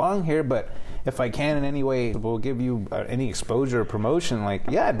 I don't belong here, but if I can in any way, will give you any exposure or promotion, like,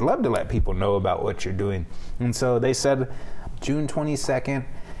 yeah, I'd love to let people know about what you're doing. And so they said June 22nd,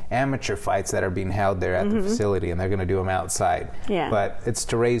 amateur fights that are being held there at the facility, and they're going to do them outside. Yeah. But it's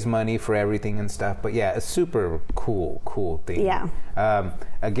to raise money for everything and stuff. But yeah, a super cool thing. Yeah.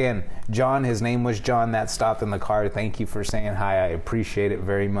 Again, John, his name was John, that stopped in the car. Thank you for saying hi. I appreciate it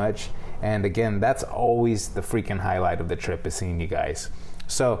very much. And again, that's always the freaking highlight of the trip, is seeing you guys.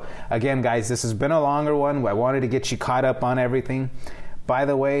 So again, guys, this has been a longer one. I wanted to get you caught up on everything. By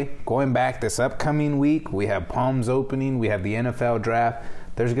the way, going back this upcoming week, we have Palms opening, we have the NFL draft.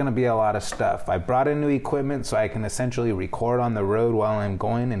 There's going to be a lot of stuff. I brought in new equipment so I can essentially record on the road while I'm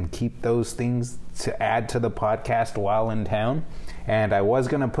going and keep those things to add to the podcast while in town. And I was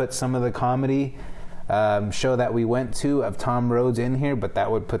going to put some of the comedy show that we went to of Tom Rhodes in here, but that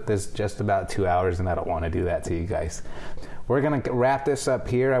would put this just about 2 hours, and I don't want to do that to you guys. We're going to wrap this up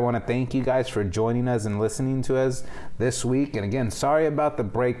here. I want to thank you guys for joining us and listening to us this week. And again, sorry about the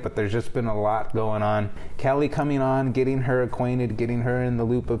break, but there's just been a lot going on. Kelly coming on, getting her acquainted, getting her in the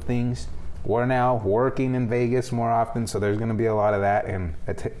loop of things. We're now working in Vegas more often, so there's going to be a lot of that and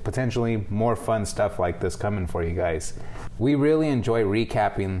potentially more fun stuff like this coming for you guys. We really enjoy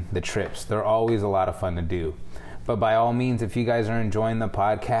recapping the trips. They're always a lot of fun to do. But by all means, if you guys are enjoying the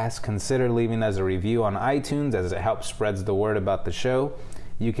podcast, consider leaving us a review on iTunes, as it helps spreads the word about the show.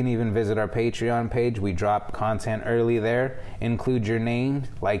 You can even visit our Patreon page. We drop content early there. Include your name,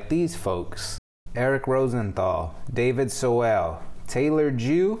 like these folks: Eric Rosenthal, David Sowell, Taylor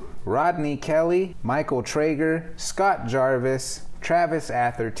Jew, Rodney Kelly, Michael Traeger, Scott Jarvis, Travis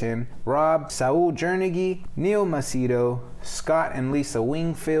Atherton, Rob, Saul Jernigy, Neil Macedo, Scott and Lisa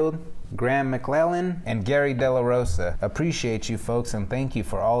Wingfield, Graham McClellan, and Gary De La Rosa. Appreciate you folks, and thank you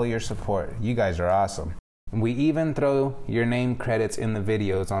for all your support. You guys are awesome. We even throw your name credits in the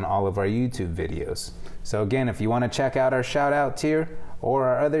videos on all of our YouTube videos. So again, if you want to check out our shout out tier or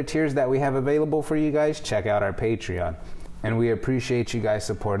our other tiers that we have available for you guys, check out our Patreon. And we appreciate you guys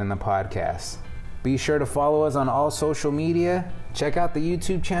supporting the podcast. Be sure to follow us on all social media. Check out the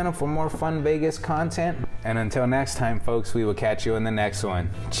YouTube channel for more fun Vegas content. And until next time, folks, we will catch you in the next one.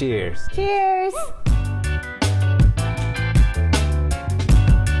 Cheers. Cheers.